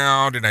look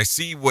around and I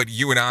see what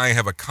you and I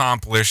have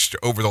accomplished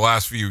over the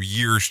last few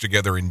years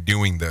together in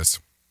doing this.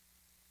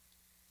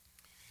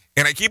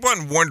 And I keep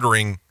on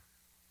wondering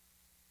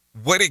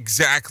what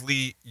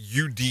exactly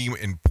you deem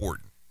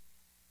important.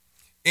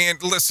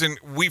 And listen,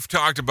 we've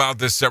talked about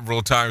this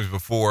several times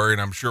before, and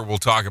I'm sure we'll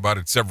talk about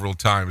it several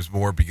times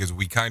more because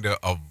we kind of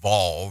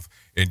evolve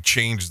and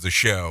change the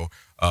show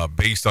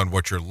based on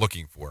what you're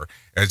looking for.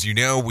 As you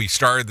know, we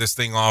started this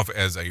thing off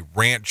as a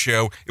rant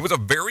show. It was a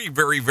very,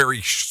 very,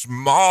 very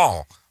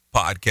small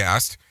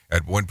podcast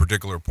at one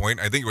particular point.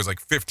 I think it was like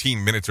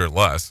 15 minutes or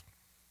less.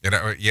 And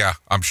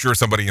I'm sure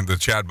somebody in the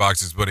chat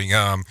box is putting,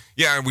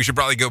 we should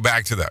probably go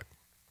back to that.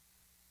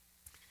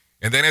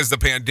 And then as the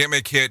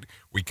pandemic hit,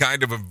 we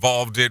kind of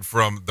evolved it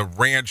from the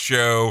rant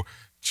show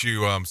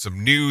to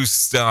some news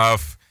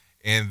stuff.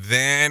 And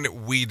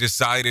then we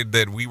decided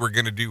that we were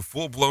going to do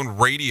full-blown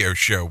radio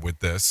show with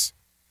this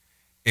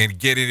and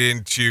get it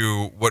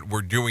into what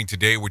we're doing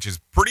today, which is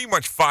pretty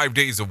much 5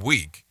 days a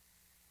week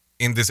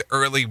in this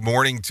early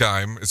morning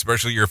time,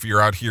 especially if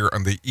you're out here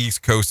on the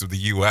East Coast of the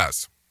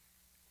U.S.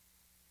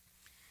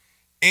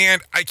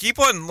 And I keep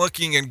on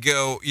looking and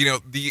go,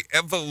 the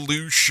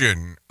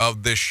evolution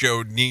of this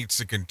show needs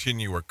to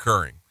continue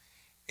occurring.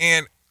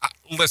 And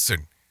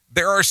listen,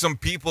 there are some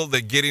people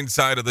that get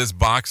inside of this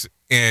box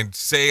and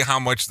say how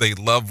much they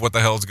love what the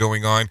hell's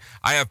going on.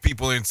 I have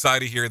people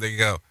inside of here that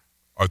go,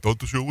 I thought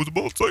the show was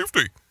about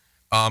safety.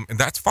 And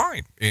that's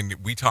fine. And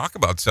we talk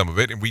about some of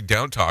it and we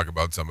don't talk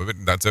about some of it,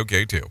 and that's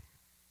okay too.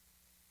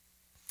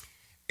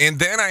 And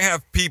then I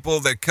have people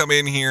that come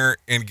in here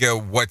and go,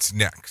 what's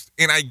next?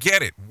 And I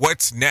get it.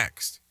 What's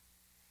next?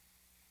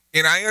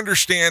 And I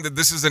understand that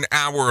this is an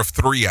hour of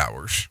 3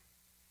 hours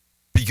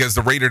because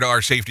the Rated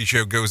R Safety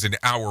Show goes in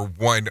hour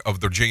 1 of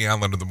the Jay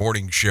Allen of the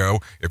Morning Show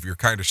if you're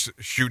kind of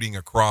shooting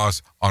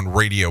across on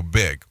Radio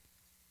Big.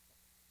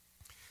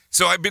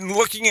 So I've been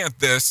looking at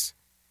this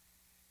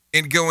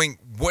and going,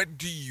 what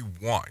do you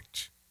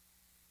want?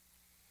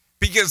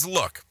 Because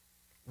look,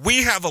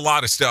 we have a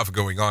lot of stuff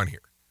going on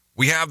here.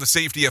 We have the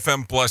Safety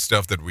FM Plus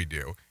stuff that we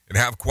do and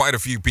have quite a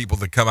few people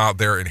that come out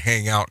there and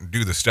hang out and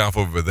do the stuff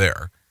over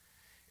there.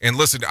 And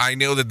listen, I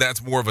know that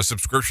that's more of a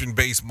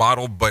subscription-based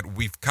model, but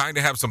we've kind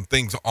of have some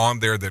things on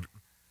there that,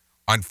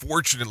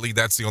 unfortunately,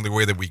 that's the only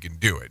way that we can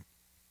do it.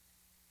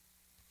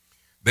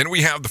 Then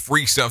we have the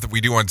free stuff that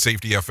we do on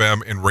Safety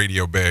FM and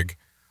Radio Big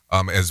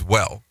as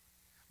well.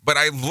 But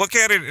I look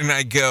at it and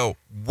I go,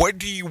 what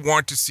do you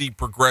want to see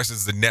progress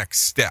as the next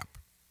step?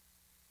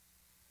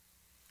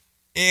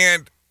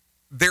 And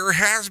there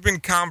has been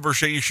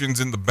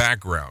conversations in the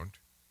background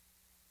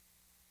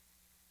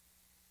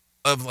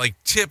of like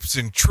tips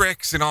and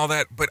tricks and all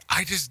that, but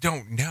I just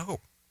don't know.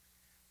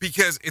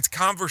 Because it's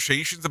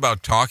conversations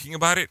about talking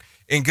about it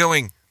and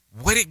going,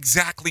 what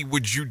exactly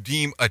would you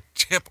deem a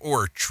tip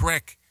or a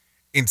trick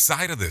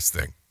inside of this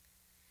thing?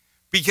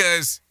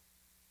 Because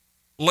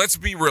let's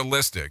be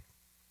realistic.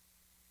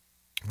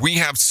 We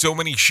have so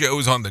many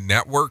shows on the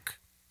network,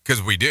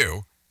 because we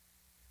do,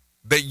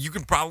 that you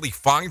can probably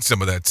find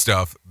some of that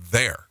stuff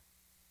there.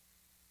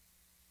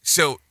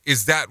 So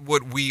is that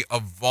what we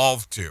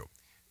evolved to?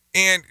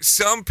 And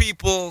some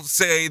people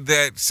say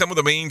that some of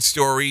the main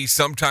stories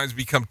sometimes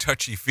become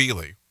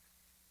touchy-feely.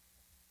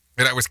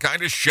 And I was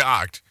kind of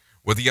shocked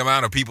with the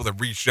amount of people that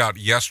reached out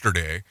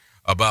yesterday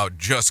about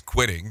just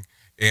quitting.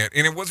 And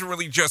it wasn't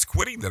really just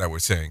quitting that I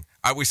was saying.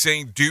 I was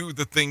saying do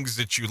the things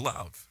that you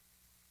love.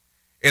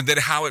 and then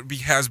how it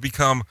has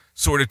become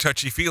sort of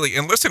touchy-feely.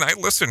 And listen, I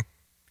listen.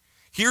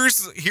 Here's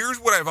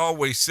what I've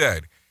always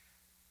said.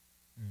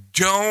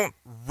 Don't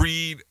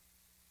read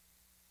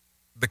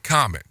the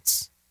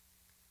comments.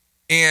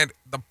 And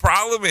the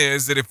problem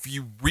is that if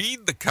you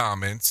read the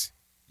comments,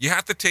 you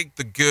have to take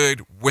the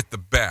good with the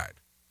bad.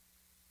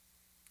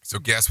 So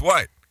guess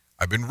what?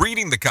 I've been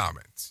reading the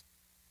comments.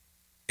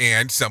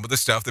 And some of the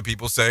stuff that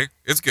people say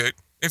is good,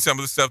 and some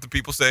of the stuff that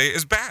people say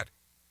is bad.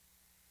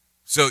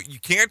 So you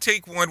can't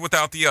take one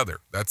without the other.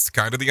 That's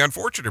kind of the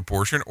unfortunate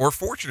portion or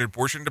fortunate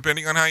portion,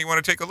 depending on how you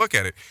want to take a look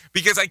at it.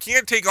 Because I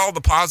can't take all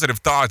the positive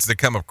thoughts that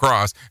come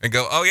across and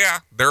go, oh, yeah,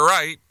 they're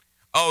right.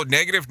 Oh,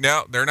 negative?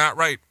 No, they're not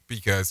right,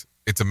 because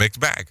it's a mixed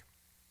bag.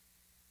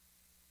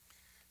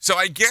 So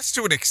I guess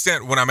to an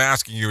extent, what I'm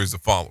asking you is the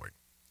following.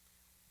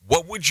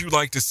 What would you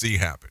like to see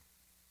happen?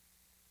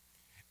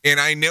 And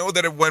I know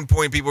that at one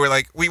point people were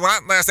like, we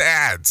want less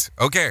ads.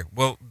 Okay,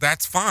 well,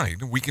 that's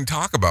fine. We can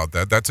talk about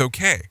that. That's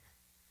okay.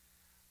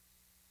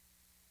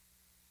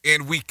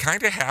 And we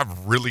kind of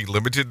have really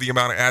limited the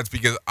amount of ads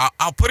because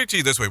I'll put it to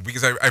you this way,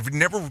 because I've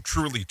never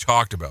truly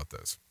talked about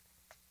this.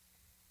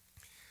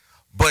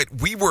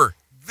 But we were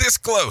this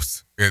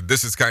close. And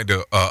this is kind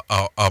of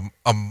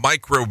a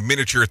micro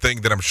miniature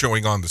thing that I'm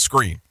showing on the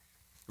screen.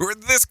 We were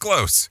this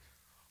close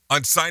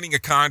on signing a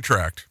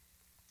contract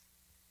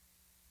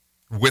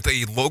with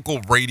a local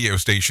radio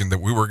station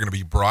that we were going to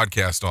be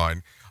broadcast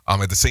on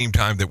at the same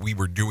time that we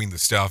were doing the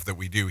stuff that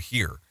we do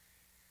here.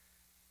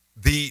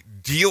 The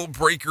deal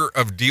breaker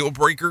of deal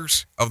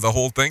breakers of the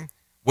whole thing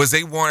was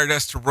they wanted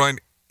us to run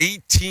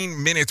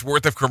 18 minutes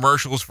worth of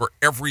commercials for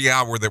every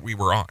hour that we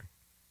were on.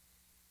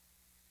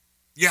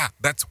 Yeah,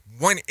 that's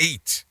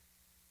 1/8.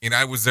 And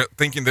I was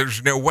thinking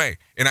there's no way.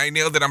 And I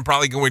know that I'm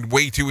probably going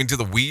way too into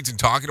the weeds and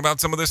talking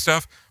about some of this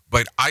stuff,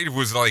 but I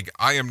was like,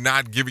 I am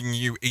not giving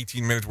you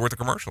 18 minutes worth of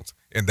commercials.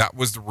 And that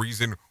was the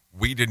reason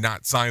we did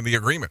not sign the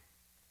agreement.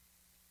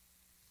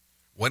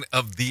 One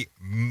of the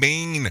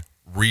main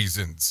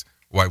reasons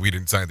why we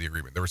didn't sign the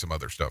agreement. There was some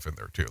other stuff in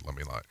there too.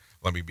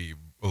 Let me be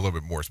a little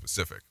bit more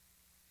specific.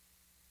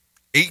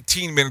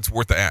 18 minutes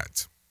worth of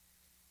ads.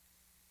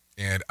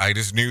 And I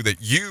just knew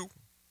that you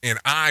and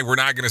I were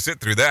not going to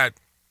sit through that.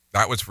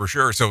 That was for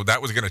sure. So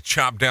that was going to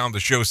chop down the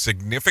show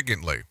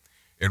significantly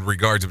in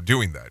regards of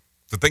doing that.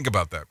 So think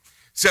about that.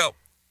 So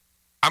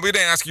I'm going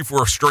to ask you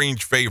for a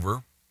strange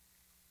favor.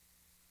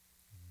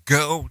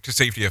 Go to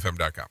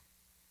safetyfm.com.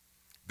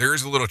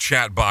 There's a little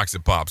chat box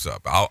that pops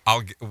up.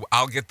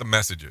 I'll get the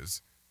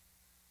messages.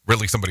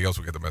 Really, somebody else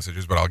will get the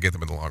messages, but I'll get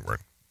them in the long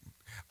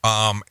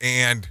run.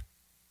 And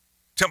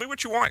tell me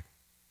what you want.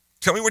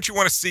 Tell me what you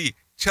want to see.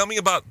 Tell me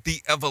about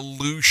the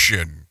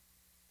evolution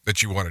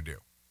that you want to do.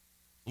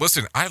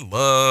 Listen, I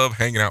love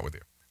hanging out with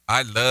you.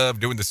 I love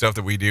doing the stuff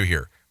that we do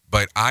here.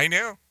 But I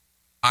know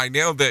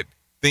that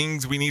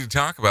things we need to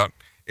talk about,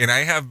 and I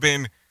have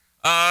been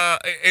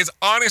as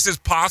honest as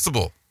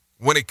possible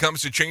when it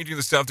comes to changing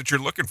the stuff that you're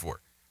looking for.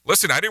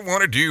 Listen, I didn't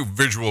want to do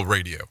visual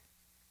radio.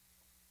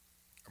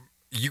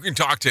 You can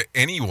talk to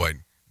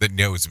anyone that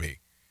knows me.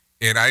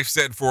 And I've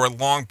said for a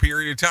long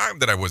period of time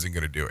that I wasn't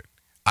going to do it.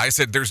 I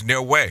said, there's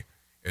no way.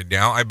 And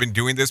now I've been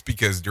doing this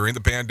because during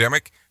the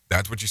pandemic,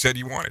 that's what you said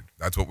you wanted.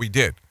 That's what we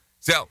did.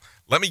 So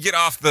let me get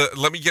off the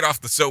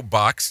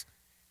soapbox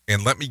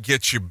and let me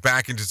get you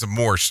back into some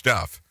more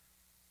stuff.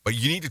 But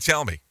you need to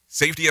tell me.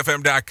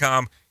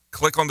 SafetyFM.com.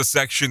 Click on the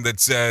section that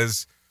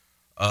says,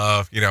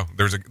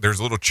 there's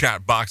a little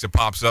chat box that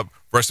pops up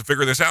for us to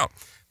figure this out.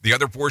 The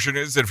other portion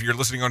is that if you're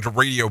listening onto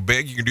Radio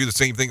Big, you can do the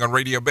same thing on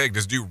Radio Big.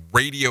 Just do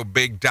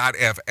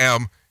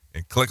radiobig.fm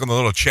and click on the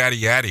little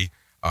chatty yaddy,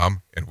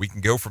 and we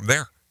can go from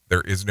there.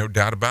 There is no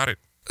doubt about it.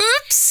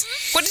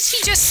 Oops! What did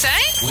he just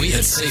say? We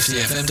at Safety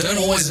FM don't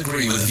always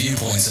agree with the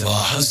viewpoints of our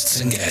hosts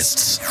and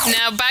guests.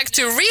 Now back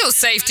to real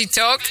safety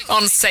talk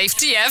on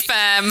Safety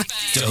FM.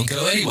 Don't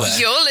go anywhere.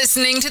 You're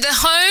listening to the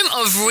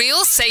home of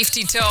real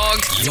safety talk.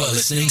 You are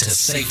listening to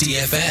Safety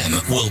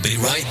FM. We'll be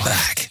right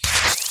back.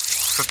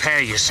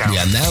 Prepare yourself. We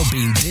are now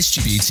being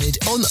distributed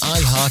on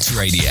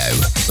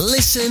iHeartRadio.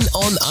 Listen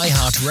on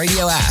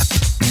iHeartRadio app.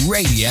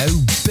 Radio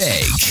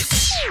Big.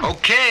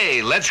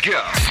 Okay, let's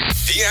go.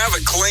 Do you have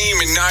a claim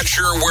and not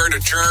sure where to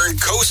turn?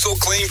 Coastal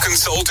Claim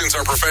Consultants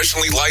are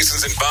professionally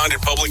licensed and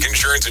bonded public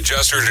insurance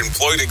adjusters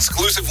employed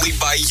exclusively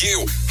by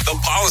you, the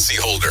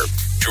policyholder,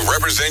 to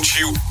represent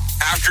you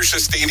after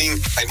sustaining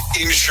an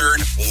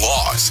insured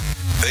loss.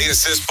 They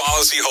assist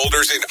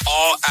policyholders in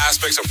all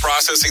aspects of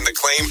processing the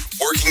claim,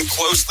 working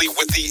closely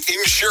with the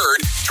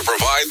insured to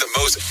provide the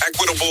most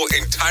equitable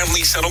and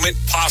timely settlement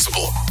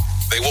possible.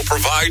 They will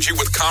provide you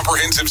with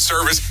comprehensive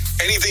service,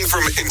 anything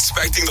from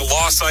inspecting the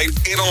loss site,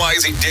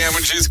 analyzing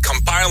damages,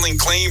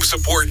 compiling claim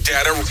support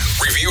data,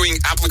 reviewing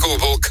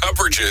applicable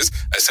coverages,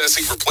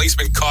 assessing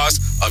replacement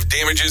costs of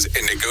damages,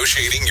 and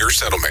negotiating your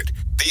settlement.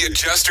 The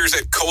adjusters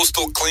at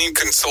Coastal Claim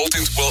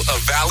Consultants will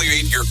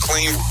evaluate your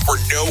claim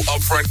for no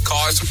upfront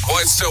cost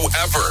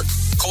whatsoever.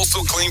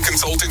 Coastal Claim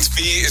Consultants'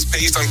 fee is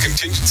based on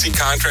contingency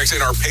contracts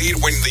and are paid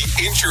when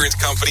the insurance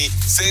company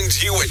sends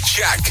you a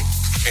check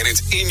and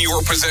it's in your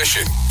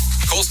possession.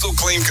 Coastal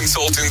Claim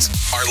Consultants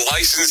are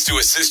licensed to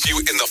assist you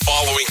in the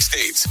following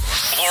states: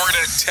 Florida,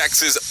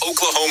 Texas,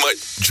 Oklahoma,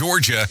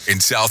 Georgia, and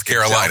South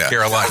Carolina.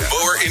 For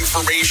more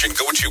information,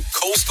 go to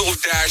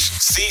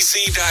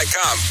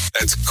coastal-cc.com.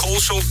 That's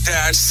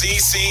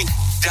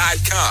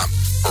coastal-cc.com.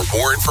 For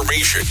more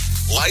information,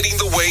 lighting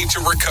the way to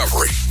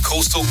recovery.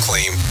 Coastal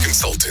Claim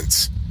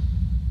Consultants.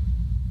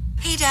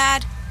 Hey,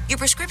 Dad, your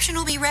prescription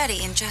will be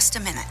ready in just a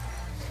minute.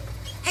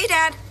 Hey,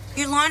 Dad,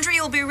 your laundry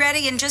will be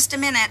ready in just a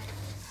minute.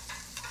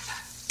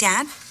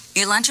 Dad,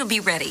 your lunch will be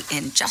ready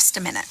in just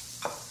a minute.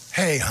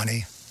 Hey,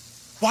 honey,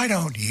 why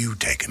don't you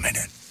take a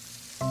minute?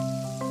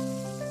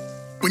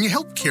 When you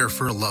help care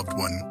for a loved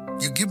one,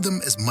 you give them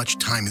as much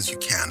time as you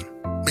can,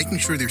 making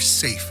sure they're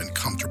safe and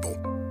comfortable.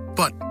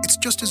 But it's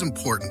just as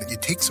important that you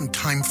take some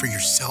time for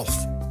yourself.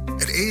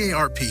 At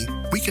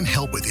AARP, we can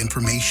help with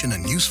information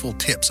and useful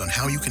tips on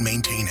how you can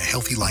maintain a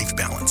healthy life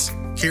balance,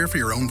 care for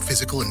your own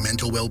physical and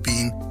mental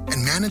well-being,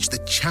 and manage the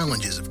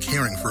challenges of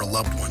caring for a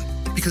loved one.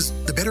 Because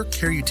the better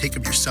care you take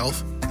of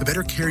yourself, the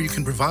better care you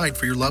can provide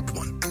for your loved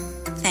one.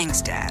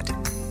 Thanks, Dad.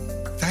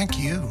 Thank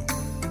you.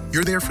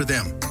 You're there for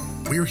them.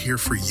 We're here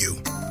for you.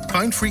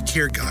 Find free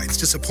care guides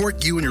to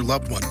support you and your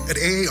loved one at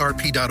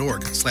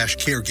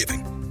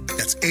aarp.org/caregiving.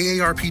 That's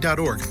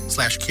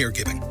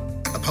aarp.org/caregiving.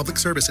 A public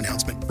service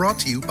announcement brought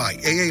to you by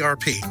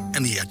AARP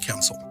and the Ad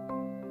Council.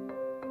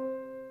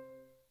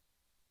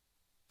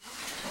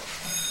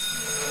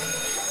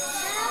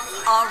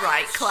 All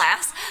right,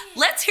 class.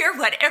 Let's hear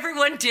what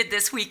everyone did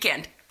this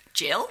weekend.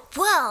 Jill?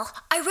 Well,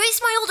 I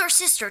raised my older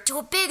sister to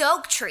a big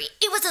oak tree.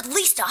 It was at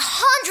least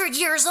 100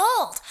 years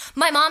old.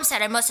 My mom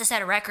said I must have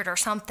set a record or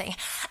something.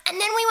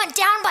 And then we went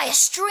down by a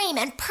stream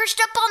and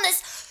perched up on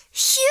this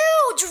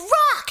huge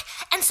rock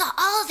and saw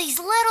all these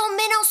little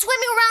minnows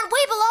swimming around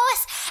way below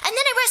us. And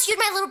then I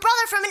rescued my little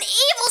brother from an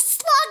evil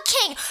slug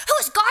king who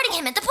was guarding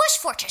him at the bush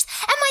fortress.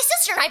 And my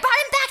sister and I brought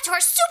him back to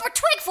our super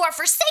twig fort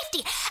for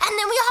safety. And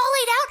then we all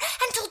laid out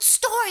and told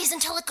stories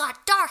until it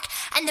got dark.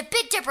 And the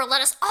Big Dipper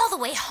led us all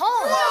the way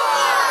home.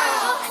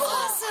 Wow.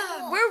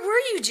 Awesome. Where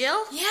were you,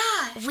 Jill?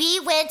 Yeah. We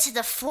went to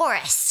the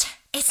forest.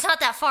 It's not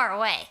that far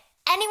away.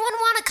 Anyone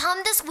want to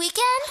come this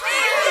weekend?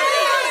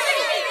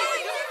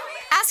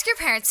 Ask your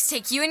parents to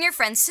take you and your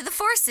friends to the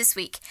forest this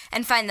week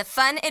and find the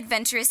fun,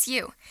 adventurous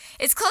you.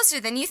 It's closer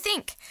than you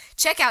think.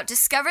 Check out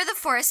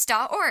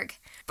discovertheforest.org.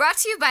 Brought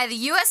to you by the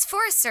U.S.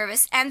 Forest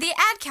Service and the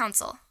Ad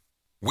Council.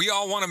 We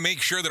all want to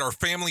make sure that our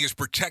family is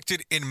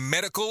protected in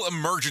medical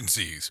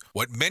emergencies.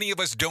 What many of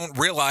us don't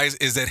realize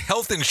is that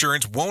health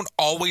insurance won't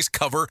always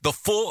cover the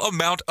full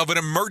amount of an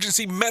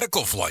emergency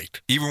medical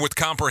flight. Even with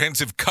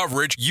comprehensive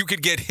coverage, you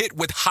could get hit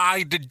with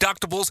high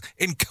deductibles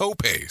and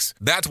copays.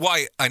 That's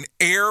why an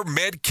Air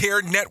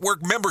Medcare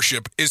Network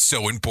membership is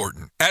so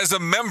important. As a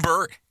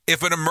member,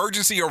 if an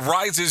emergency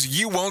arises,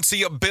 you won't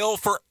see a bill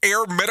for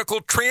air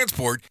medical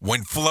transport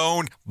when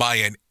flown by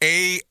an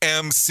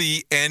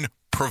AMCN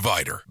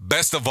provider.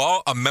 Best of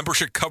all, a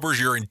membership covers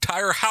your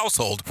entire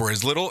household for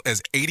as little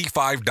as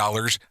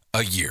 $85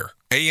 a year.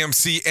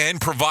 AMCN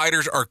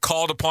providers are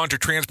called upon to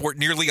transport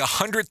nearly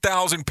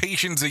 100,000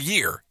 patients a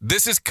year.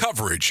 This is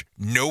coverage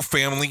no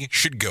family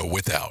should go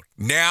without.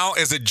 Now,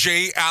 as a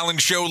Jay Allen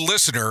Show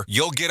listener,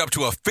 you'll get up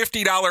to a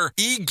 $50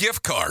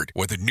 e-gift card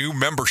with a new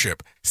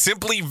membership.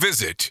 Simply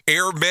visit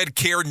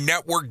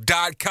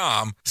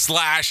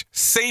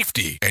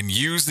airmedcarenetwork.com/safety and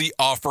use the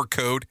offer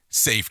code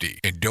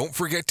SAFETY. And don't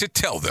forget to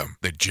tell them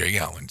that Jay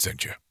Allen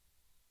sent you.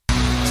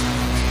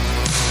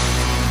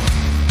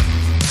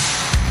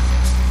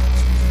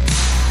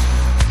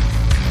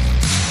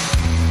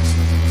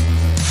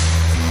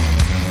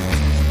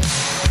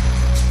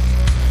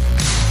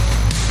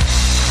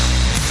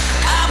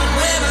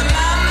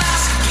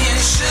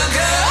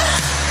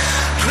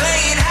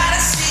 Playing hide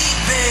and seek,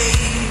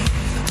 babe.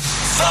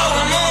 For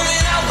a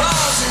moment I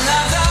was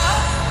another.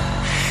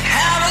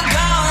 Have I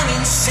gone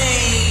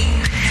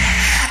insane?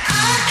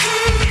 I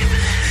keep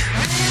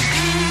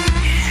repeating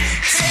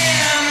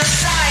the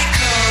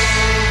cycle.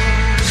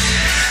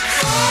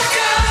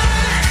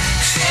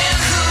 Forgotten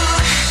who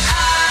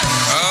I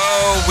was.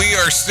 Oh, we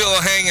are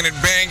still hanging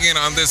and banging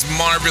on this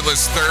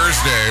marvelous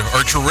Thursday,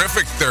 or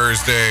terrific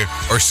Thursday,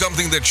 or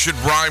something that should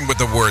rhyme with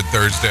the word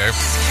Thursday.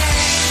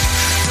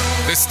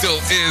 This still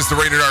is the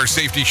Rated R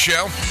Safety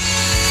Show.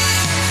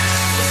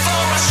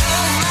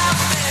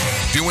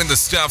 Doing the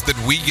stuff that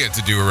we get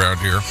to do around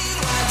here.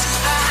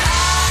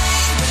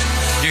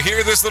 You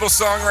hear this little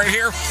song right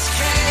here?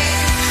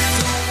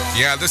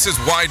 Yeah, this is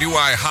Why Do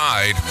I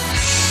Hide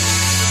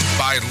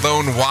by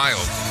Lone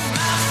Wild.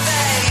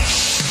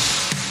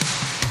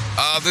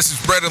 This is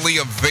readily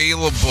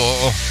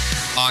available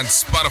on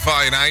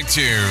Spotify and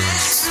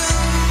iTunes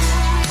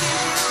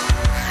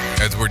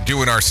as we're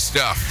doing our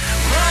stuff.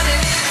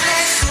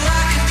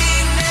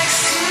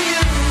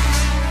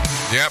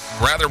 Yep,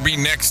 rather be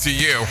next to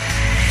you.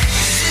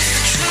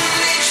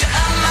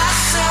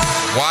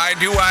 Why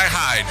do I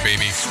hide,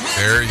 baby?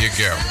 There you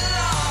go.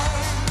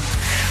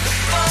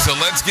 So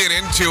let's get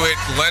into it.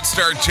 Let's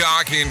start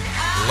talking.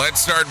 Let's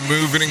start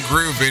moving and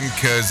grooving,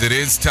 because it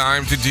is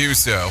time to do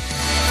so.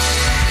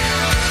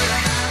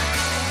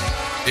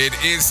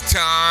 It is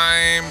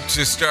time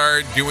to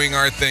start doing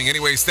our thing.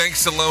 Anyways,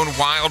 thanks to Lone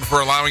Wild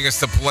for allowing us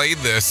to play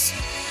this.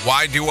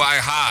 Why Do I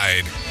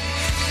Hide?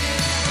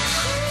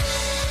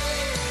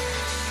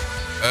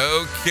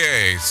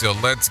 Okay, so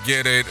let's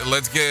get it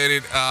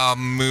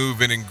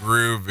moving and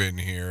grooving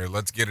here.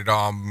 Let's get it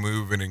all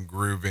moving and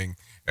grooving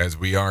as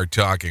we are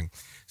talking.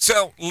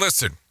 So,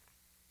 listen,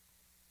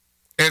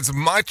 as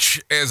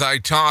much as I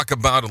talk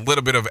about a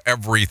little bit of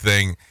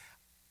everything,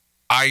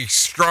 I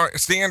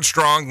stand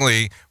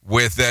strongly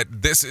with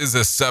that this is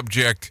a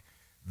subject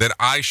that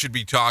I should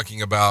be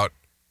talking about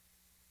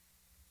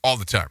all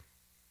the time.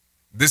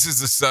 This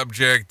is a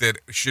subject that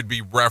should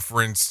be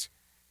referenced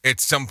at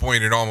some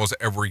point in almost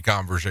every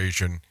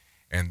conversation,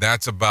 and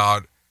that's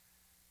about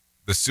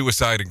the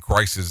Suicide and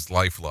Crisis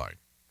Lifeline.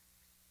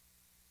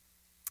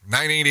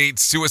 988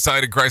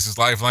 Suicide and Crisis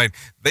Lifeline.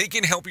 They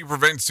can help you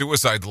prevent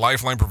suicide. The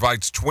Lifeline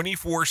provides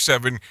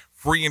 24/7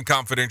 free and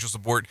confidential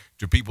support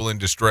to people in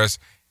distress,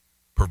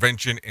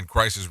 prevention, and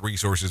crisis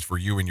resources for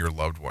you and your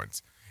loved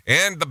ones,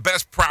 and the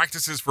best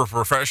practices for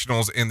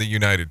professionals in the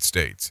United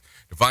States.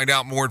 To find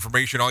out more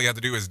information, all you have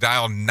to do is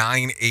dial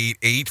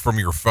 988 from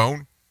your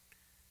phone.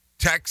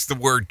 Text the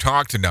word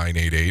TALK to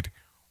 988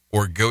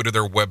 or go to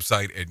their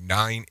website at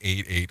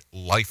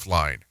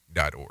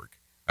 988lifeline.org.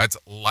 That's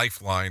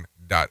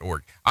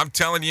lifeline.org. I'm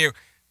telling you,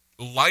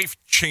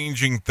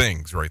 life-changing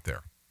things right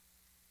there.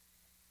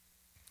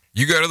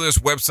 You go to this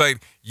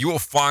website, you will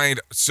find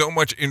so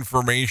much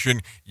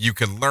information. You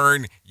can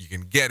learn, you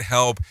can get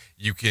help,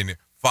 you can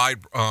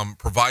find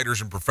providers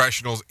and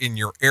professionals in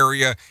your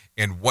area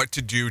and what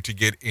to do to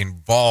get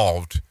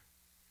involved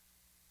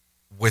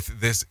with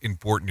this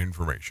important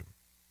information.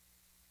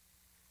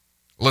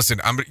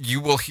 Listen, you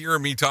will hear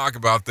me talk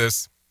about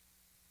this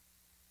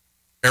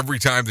every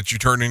time that you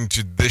turn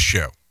into this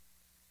show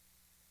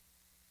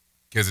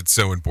because it's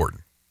so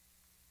important.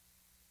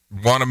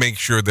 Want to make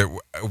sure that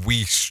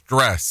we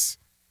stress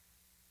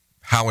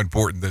how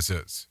important this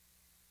is.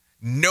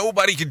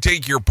 Nobody can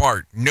take your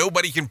part.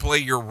 Nobody can play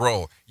your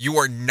role. You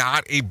are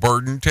not a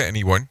burden to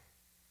anyone.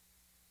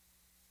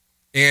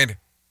 And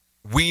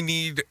we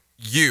need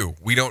you.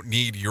 We don't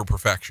need your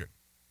perfection.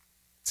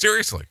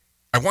 Seriously,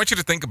 I want you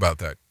to think about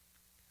that.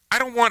 I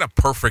don't want a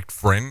perfect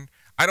friend.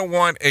 I don't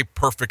want a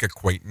perfect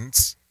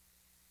acquaintance.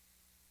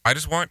 I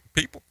just want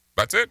people.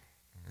 That's it.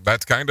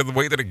 That's kind of the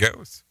way that it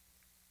goes.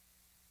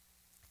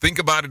 Think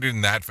about it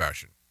in that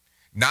fashion.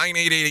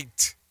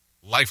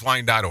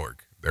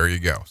 988lifeline.org. There you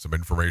go. Some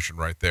information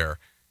right there.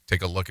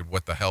 Take a look at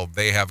what the hell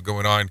they have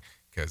going on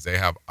because they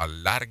have a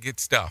lot of good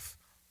stuff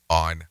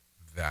on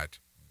that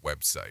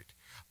website.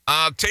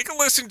 Take a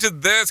listen to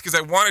this because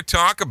I want to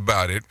talk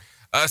about it.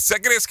 A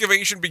second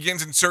excavation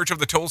begins in search of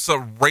the Tulsa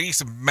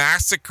race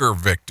massacre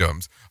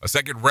victims. A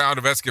second round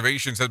of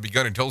excavations has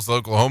begun in Tulsa,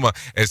 Oklahoma,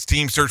 as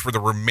teams search for the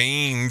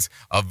remains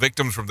of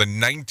victims from the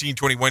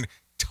 1921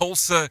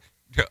 Tulsa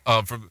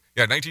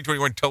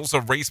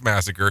race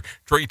massacre.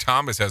 Trey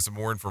Thomas has some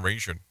more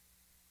information.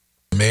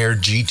 Mayor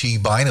G.T.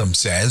 Bynum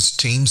says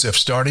teams have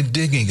started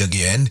digging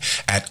again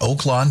at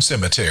Oaklawn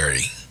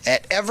Cemetery.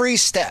 At every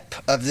step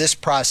of this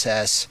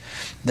process,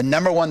 the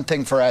number one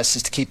thing for us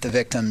is to keep the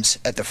victims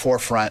at the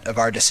forefront of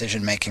our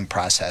decision-making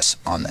process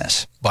on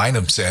this.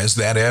 Bynum says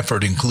that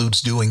effort includes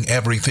doing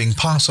everything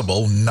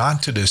possible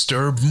not to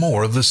disturb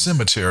more of the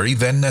cemetery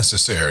than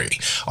necessary.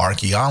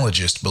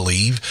 Archaeologists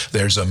believe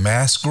there's a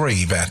mass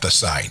grave at the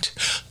site.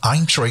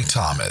 I'm Trey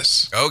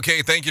Thomas.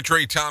 Okay, thank you,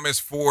 Trey Thomas,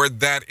 for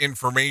that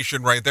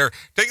information right there.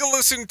 Take a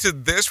listen to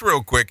this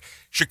real quick.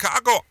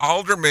 Chicago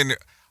aldermen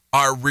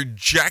are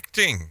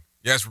rejecting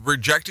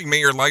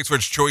Mayor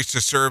Lightfoot's choice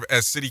to serve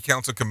as city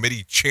council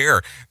committee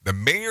chair. The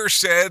mayor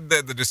said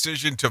that the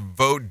decision to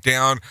vote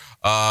down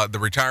the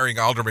retiring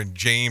alderman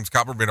James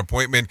Copperman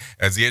appointment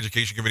as the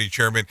education committee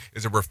chairman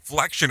is a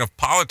reflection of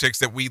politics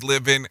that we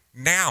live in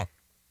now.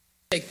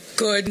 A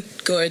good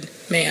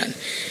man.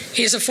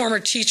 He is a former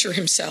teacher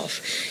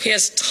himself. He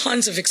has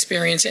tons of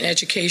experience in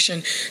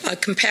education, a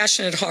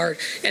compassionate heart,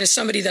 and is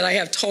somebody that I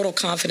have total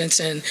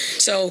confidence in.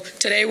 So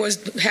today was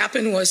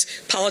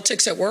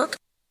politics at work.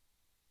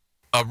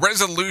 A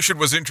resolution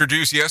was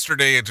introduced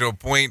yesterday to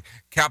appoint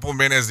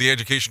Kappelman as the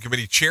Education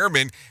Committee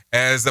chairman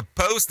as a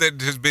post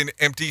that has been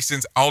empty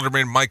since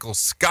Alderman Michael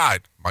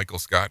Scott,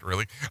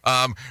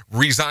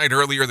 resigned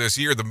earlier this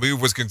year. The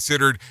move was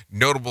considered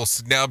notable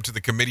snub to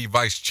the committee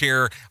vice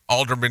chair,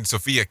 Alderman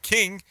Sophia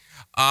King,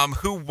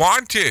 who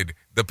wanted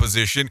the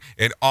position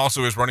and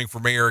also is running for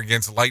mayor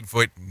against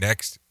Lightfoot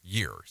next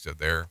year. So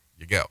there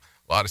you go.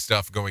 A lot of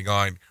stuff going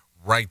on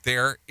right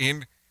there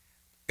in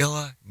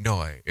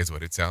Illinois is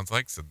what it sounds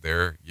like. So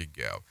there you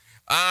go.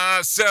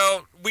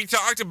 So we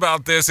talked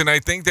about this, and I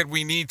think that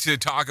we need to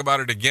talk about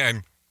it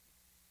again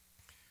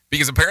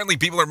because apparently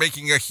people are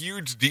making a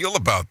huge deal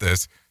about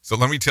this. So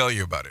let me tell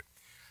you about it.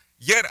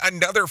 Yet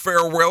another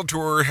farewell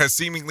tour has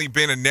seemingly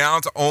been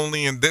announced,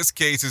 only in this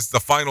case it's the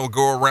final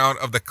go-around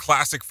of the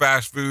classic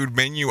fast food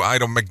menu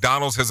item.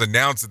 McDonald's has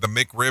announced that the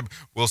McRib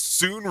will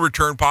soon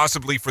return,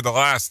 possibly for the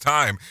last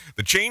time.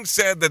 The chain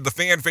said that the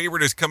fan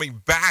favorite is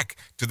coming back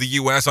to the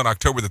U.S. on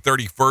October the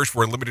 31st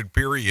for a limited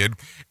period,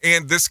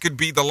 and this could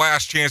be the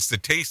last chance to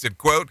taste it.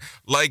 Quote,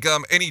 like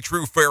any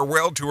true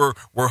farewell tour,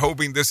 we're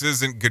hoping this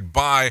isn't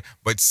goodbye,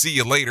 but see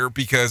you later,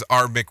 because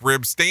our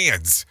McRib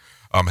stands.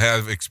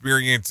 Have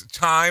experienced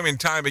time and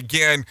time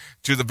again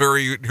to the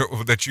very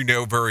that you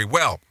know very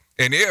well.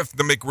 And if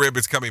the McRib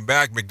is coming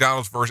back,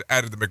 McDonald's first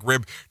added the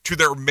McRib to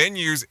their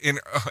menus in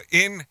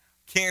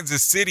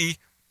Kansas City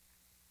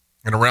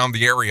and around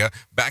the area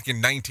back in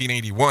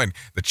 1981.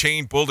 The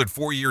chain pulled it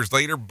 4 years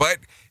later, but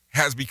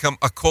has become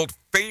a cult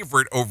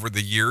favorite over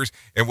the years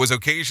and was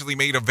occasionally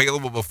made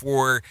available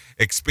before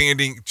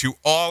expanding to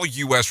all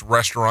U.S.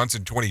 restaurants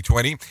in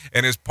 2020.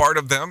 And as part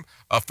of them,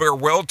 a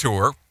farewell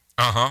tour.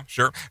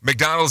 Sure.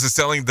 McDonald's is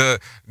selling the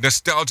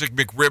nostalgic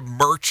McRib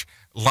merch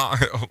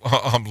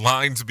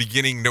lines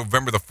beginning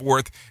November the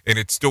 4th in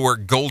its store,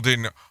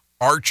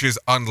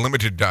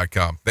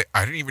 GoldenArchesUnlimited.com.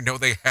 I didn't even know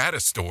they had a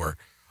store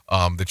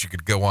that you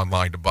could go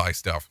online to buy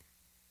stuff.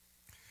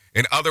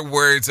 In other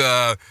words,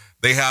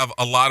 they have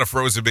a lot of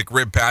frozen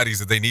McRib patties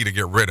that they need to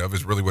get rid of,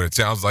 is really what it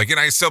sounds like. And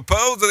I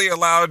suppose they're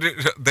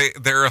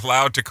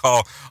allowed to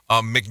call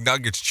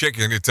McNuggets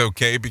chicken. It's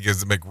okay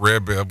because the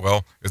McRib,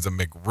 is a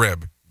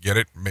McRib. Get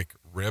it?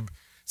 McRib.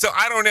 So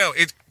I don't know.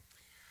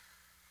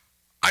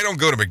 I don't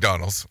go to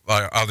McDonald's.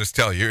 I'll just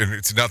tell you, and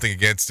it's nothing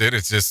against it.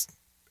 It's just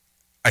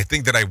I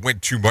think that I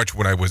went too much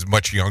when I was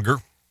much younger.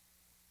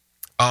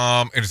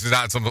 And it's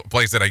not some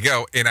place that I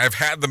go. And I've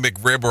had the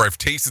McRib, or I've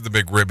tasted the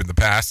McRib in the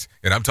past.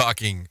 And I'm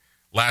talking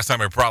last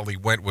time I probably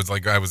went was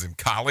like I was in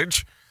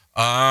college.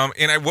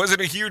 And I wasn't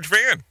a huge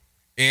fan.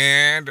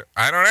 And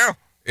I don't know.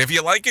 If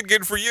you like it,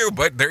 good for you.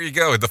 But there you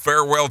go. The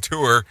farewell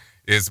tour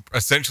is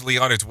essentially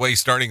on its way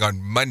starting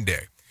on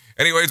Monday.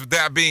 Anyways, with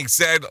that being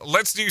said,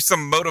 let's do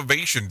some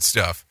motivation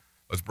stuff.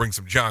 Let's bring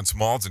some John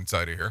Smalls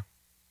inside of here.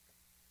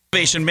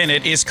 Motivation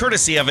Minute is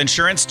courtesy of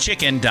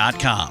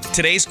InsuranceChicken.com.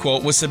 Today's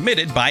quote was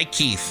submitted by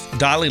Keith.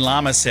 Dalai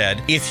Lama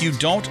said, "If you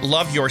don't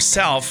love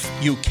yourself,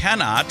 you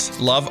cannot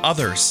love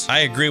others." I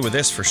agree with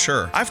this for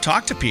sure. I've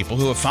talked to people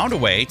who have found a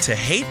way to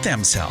hate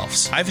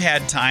themselves. I've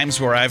had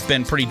times where I've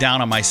been pretty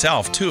down on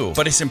myself too,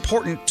 but it's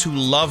important to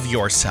love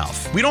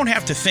yourself. We don't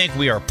have to think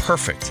we are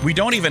perfect. We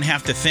don't even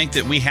have to think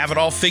that we have it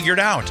all figured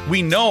out.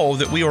 We know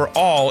that we are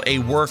all a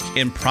work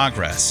in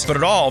progress, but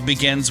it all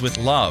begins with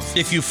love.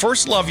 If you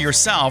first love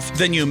yourself,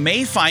 then you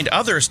may find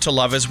others to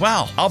love as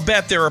well. I'll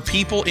bet there are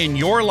people in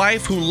your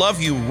life who love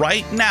you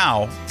right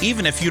now,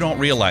 even if you don't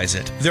realize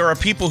it. There are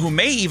people who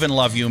may even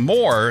love you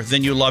more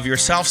than you love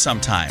yourself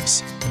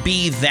sometimes.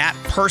 Be that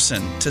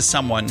person to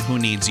someone who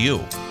needs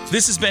you.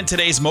 This has been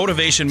today's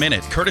Motivation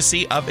Minute,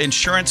 courtesy of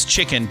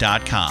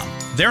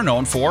InsuranceChicken.com. They're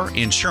known for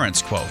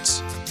insurance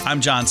quotes.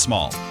 I'm John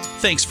Small.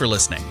 Thanks for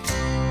listening.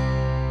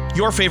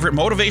 Your favorite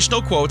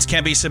motivational quotes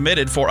can be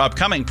submitted for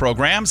upcoming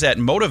programs at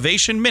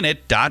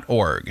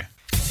motivationminute.org.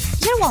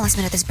 Your Wellness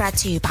Minute is brought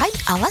to you by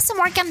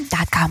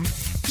AlysaMorgan.com.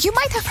 You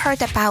might have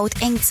heard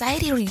about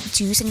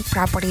anxiety-reducing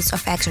properties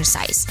of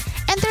exercise,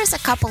 and there's a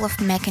couple of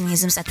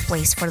mechanisms at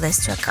play for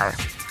this to occur.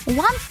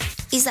 One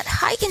is that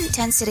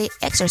high-intensity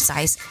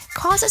exercise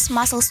causes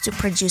muscles to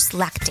produce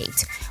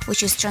lactate,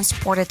 which is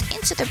transported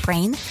into the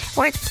brain,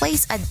 where it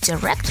plays a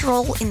direct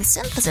role in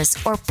synthesis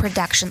or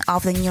production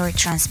of the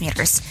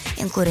neurotransmitters,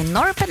 including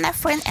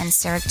norepinephrine and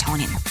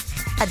serotonin.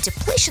 A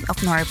depletion of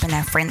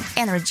norepinephrine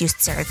and reduced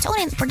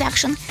serotonin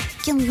production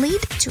can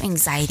lead to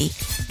anxiety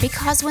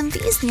because when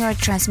these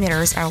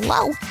neurotransmitters are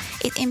low,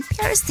 it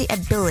impairs the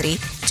ability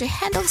to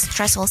handle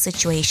stressful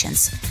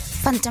situations,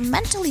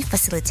 fundamentally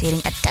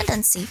facilitating a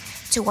tendency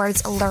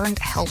towards learned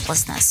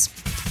helplessness.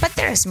 But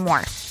there is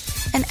more.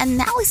 An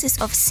analysis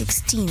of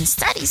 16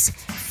 studies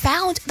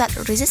found that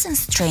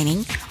resistance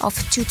training of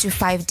 2 to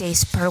 5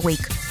 days per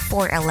week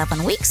for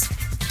 11 weeks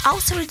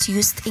also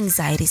reduced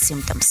anxiety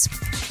symptoms.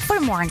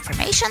 For more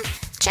information,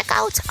 check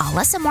out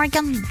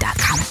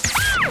AlysaMorgan.com.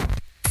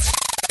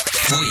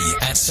 We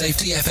at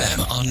Safety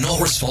FM are not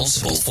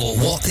responsible for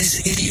what this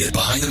idiot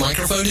behind the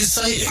microphone is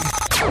saying.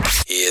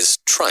 He is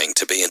trying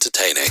to be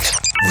entertaining.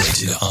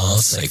 Rated R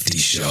Safety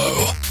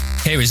Show.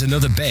 Here is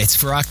another bit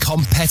for our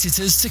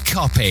competitors to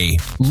copy.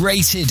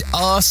 Rated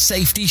R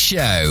Safety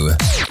Show.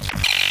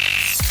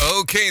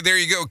 Okay, there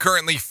you go.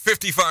 Currently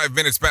 55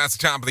 minutes past the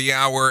top of the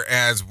hour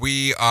as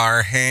we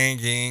are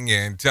hanging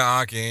and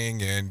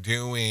talking and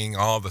doing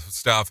all the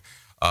stuff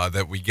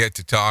that we get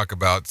to talk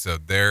about. So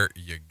there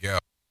you go.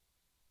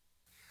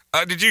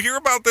 Did you hear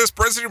about this?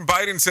 President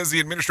Biden says the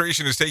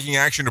administration is taking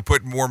action to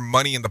put more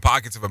money in the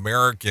pockets of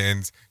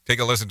Americans. Take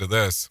a listen to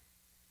this.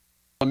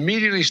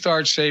 Immediately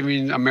start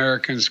saving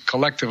Americans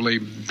collectively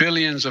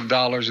billions of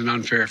dollars in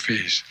unfair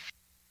fees.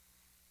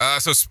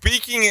 So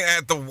speaking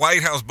at the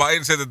White House,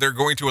 Biden said that they're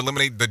going to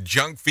eliminate the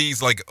junk fees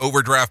like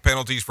overdraft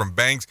penalties from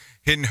banks,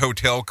 hidden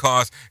hotel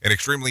costs, and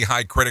extremely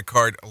high credit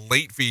card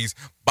late fees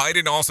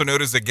Biden also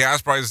noticed that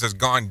gas prices has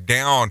gone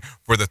down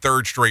for the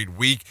third straight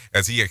week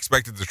as he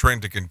expected the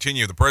trend to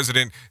continue. The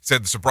president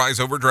said the surprise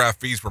overdraft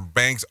fees from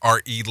banks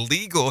are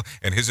illegal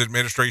and his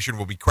administration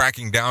will be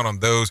cracking down on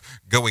those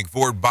going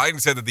forward.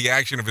 Biden said that the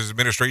action of his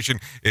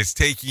administration is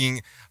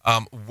taking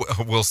that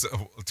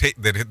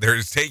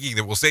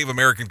will save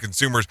American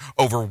consumers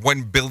over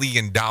 $1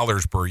 billion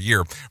per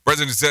year. The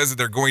president says that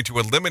they're going to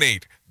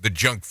eliminate the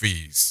junk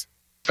fees.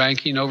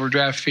 Banking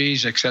overdraft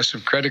fees,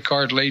 excessive credit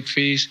card late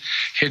fees,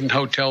 hidden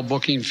hotel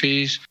booking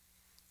fees.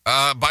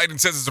 Biden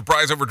says the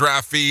surprise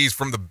overdraft fees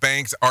from the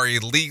banks are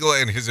illegal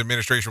and his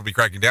administration will be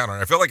cracking down on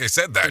it. I feel like I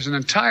said that. There's an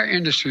entire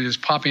industry that's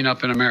popping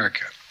up in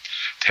America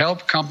to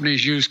help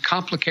companies use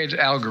complicated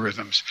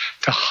algorithms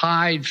to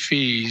hide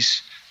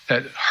fees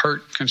that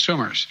hurt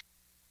consumers.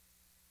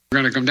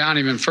 We're going to come down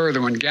even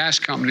further when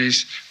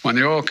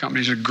the oil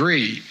companies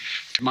agree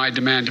to my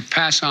demand to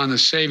pass on the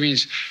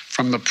savings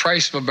from the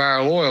price of a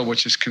barrel of oil,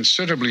 which is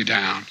considerably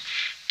down,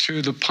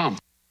 to the pump.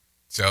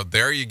 So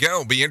there you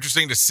go. Be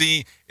interesting to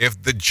see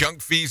if the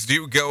junk fees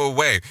do go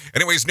away.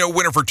 Anyways, no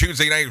winner for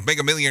Tuesday night's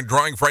Mega Million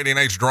drawing. Friday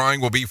night's drawing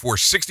will be for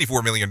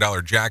 $64 million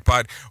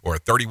jackpot or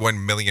a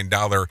 $31 million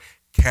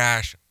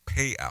cash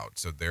payout.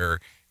 So there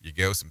you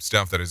go. Some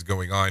stuff that is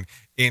going on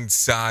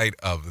inside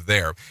of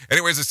there.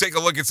 Anyways, let's take a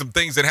look at some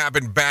things that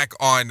happened back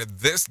on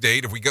this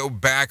date. If we go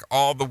back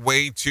all the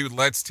way to,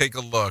 let's take a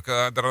look.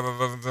 Back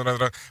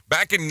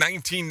in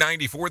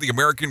 1994, the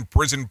American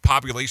prison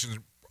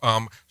population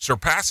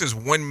surpasses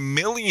 1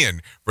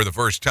 million for the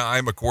first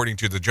time, according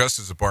to the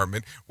Justice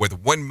Department,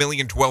 with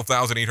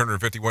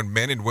 1,012,851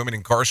 men and women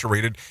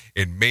incarcerated.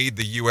 It made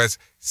the U.S.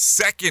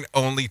 second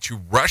only to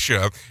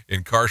Russia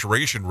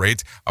incarceration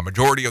rates. A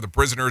majority of the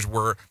prisoners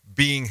were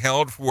being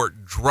held for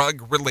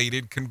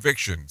drug-related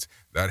convictions.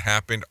 That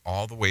happened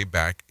all the way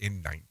back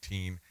in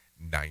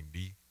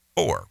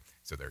 1994.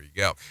 So there you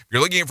go. If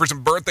you're looking for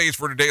some birthdays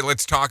for today,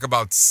 let's talk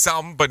about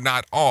some, but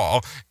not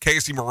all.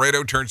 Casey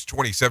Moreto turns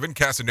 27,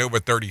 Casanova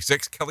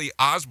 36, Kelly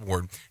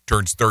Osbourne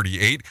turns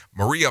 38,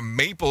 Maria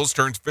Maples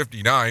turns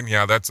 59.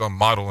 Yeah, that's a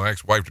model and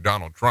ex-wife to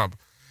Donald Trump.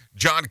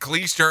 John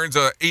Cleese turns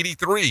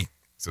 83.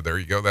 So there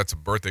you go. That's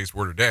some birthdays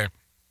for today. If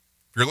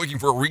you're looking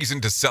for a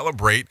reason to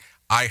celebrate,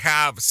 I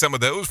have some of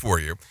those for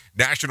you.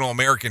 National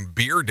American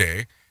Beer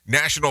Day,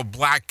 National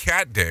Black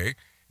Cat Day,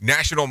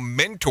 National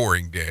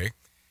Mentoring Day,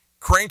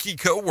 Cranky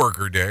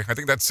Coworker Day. I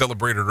think that's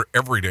celebrated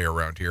every day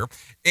around here.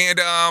 And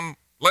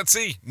let's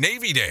see,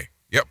 Navy Day.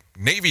 Yep,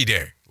 Navy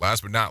Day.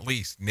 Last but not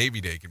least,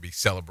 Navy Day can be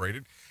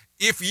celebrated.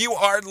 If you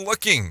are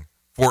looking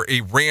for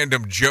a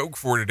random joke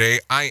for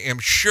today, I am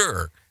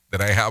sure that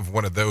I have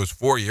one of those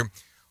for you.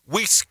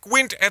 We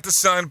squint at the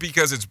sun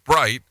because it's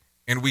bright,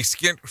 and we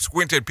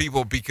squint at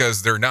people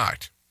because they're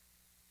not.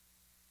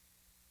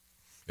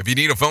 If you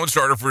need a phone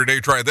starter for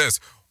today, try this.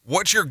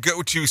 What's your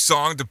go-to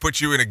song to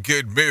put you in a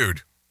good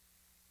mood?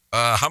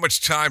 How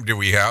much time do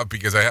we have?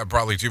 Because I have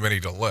probably too many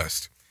to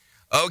list.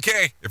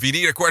 Okay, if you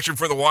need a question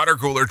for the water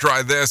cooler,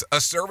 try this. A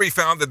survey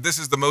found that this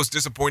is the most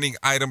disappointing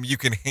item you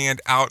can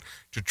hand out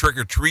to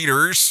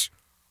trick-or-treaters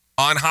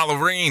on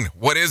Halloween.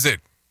 What is it?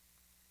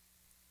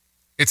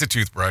 It's a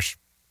toothbrush.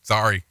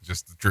 Sorry,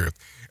 just the truth.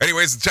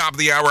 Anyways, at the top of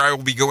the hour, I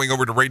will be going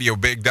over to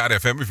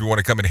RadioBig.fm if you want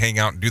to come and hang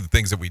out and do the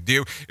things that we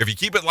do. If you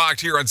keep it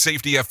locked here on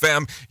Safety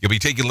FM, you'll be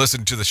taking a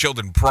listen to the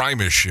Sheldon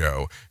Primus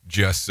Show,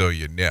 just so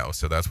you know.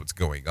 So that's what's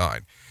going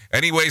on.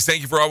 Anyways,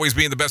 thank you for always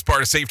being the best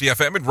part of Safety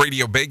FM and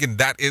Radio Big, and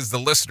that is the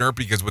listener,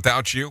 because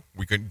without you,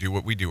 we couldn't do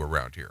what we do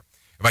around here.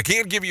 If I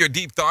can't give you a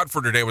deep thought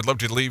for today, I would love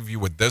to leave you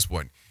with this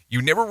one.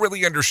 You never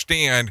really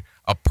understand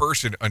a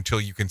person until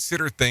you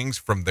consider things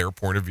from their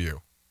point of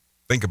view.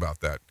 Think about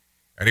that.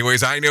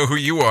 Anyways, I know who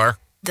you are.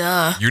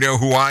 Duh. You know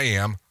who I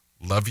am.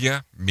 Love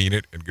ya, mean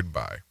it, and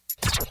goodbye.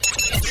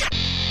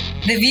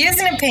 The views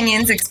and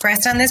opinions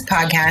expressed on this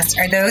podcast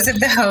are those of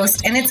the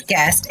host and its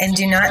guest and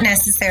do not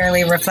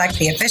necessarily reflect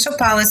the official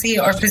policy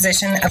or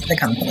position of the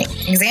company.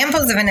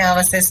 Examples of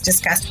analysis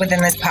discussed within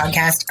this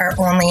podcast are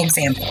only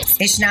examples.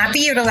 They should not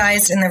be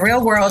utilized in the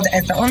real world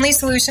as the only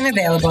solution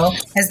available,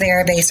 as they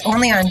are based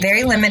only on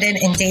very limited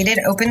and dated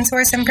open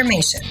source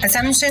information.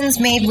 Assumptions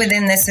made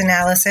within this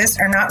analysis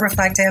are not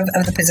reflective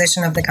of the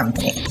position of the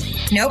company.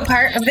 No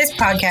part of this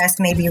podcast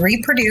may be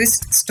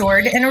reproduced,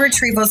 stored in a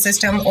retrieval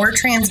system, or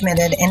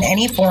transmitted in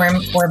any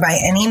form or by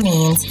any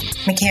means,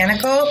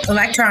 mechanical,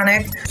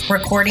 electronic,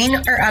 recording,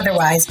 or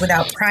otherwise,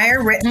 without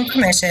prior written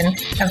permission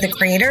of the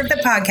creator of the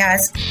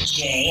podcast,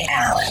 Jay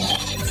Allen.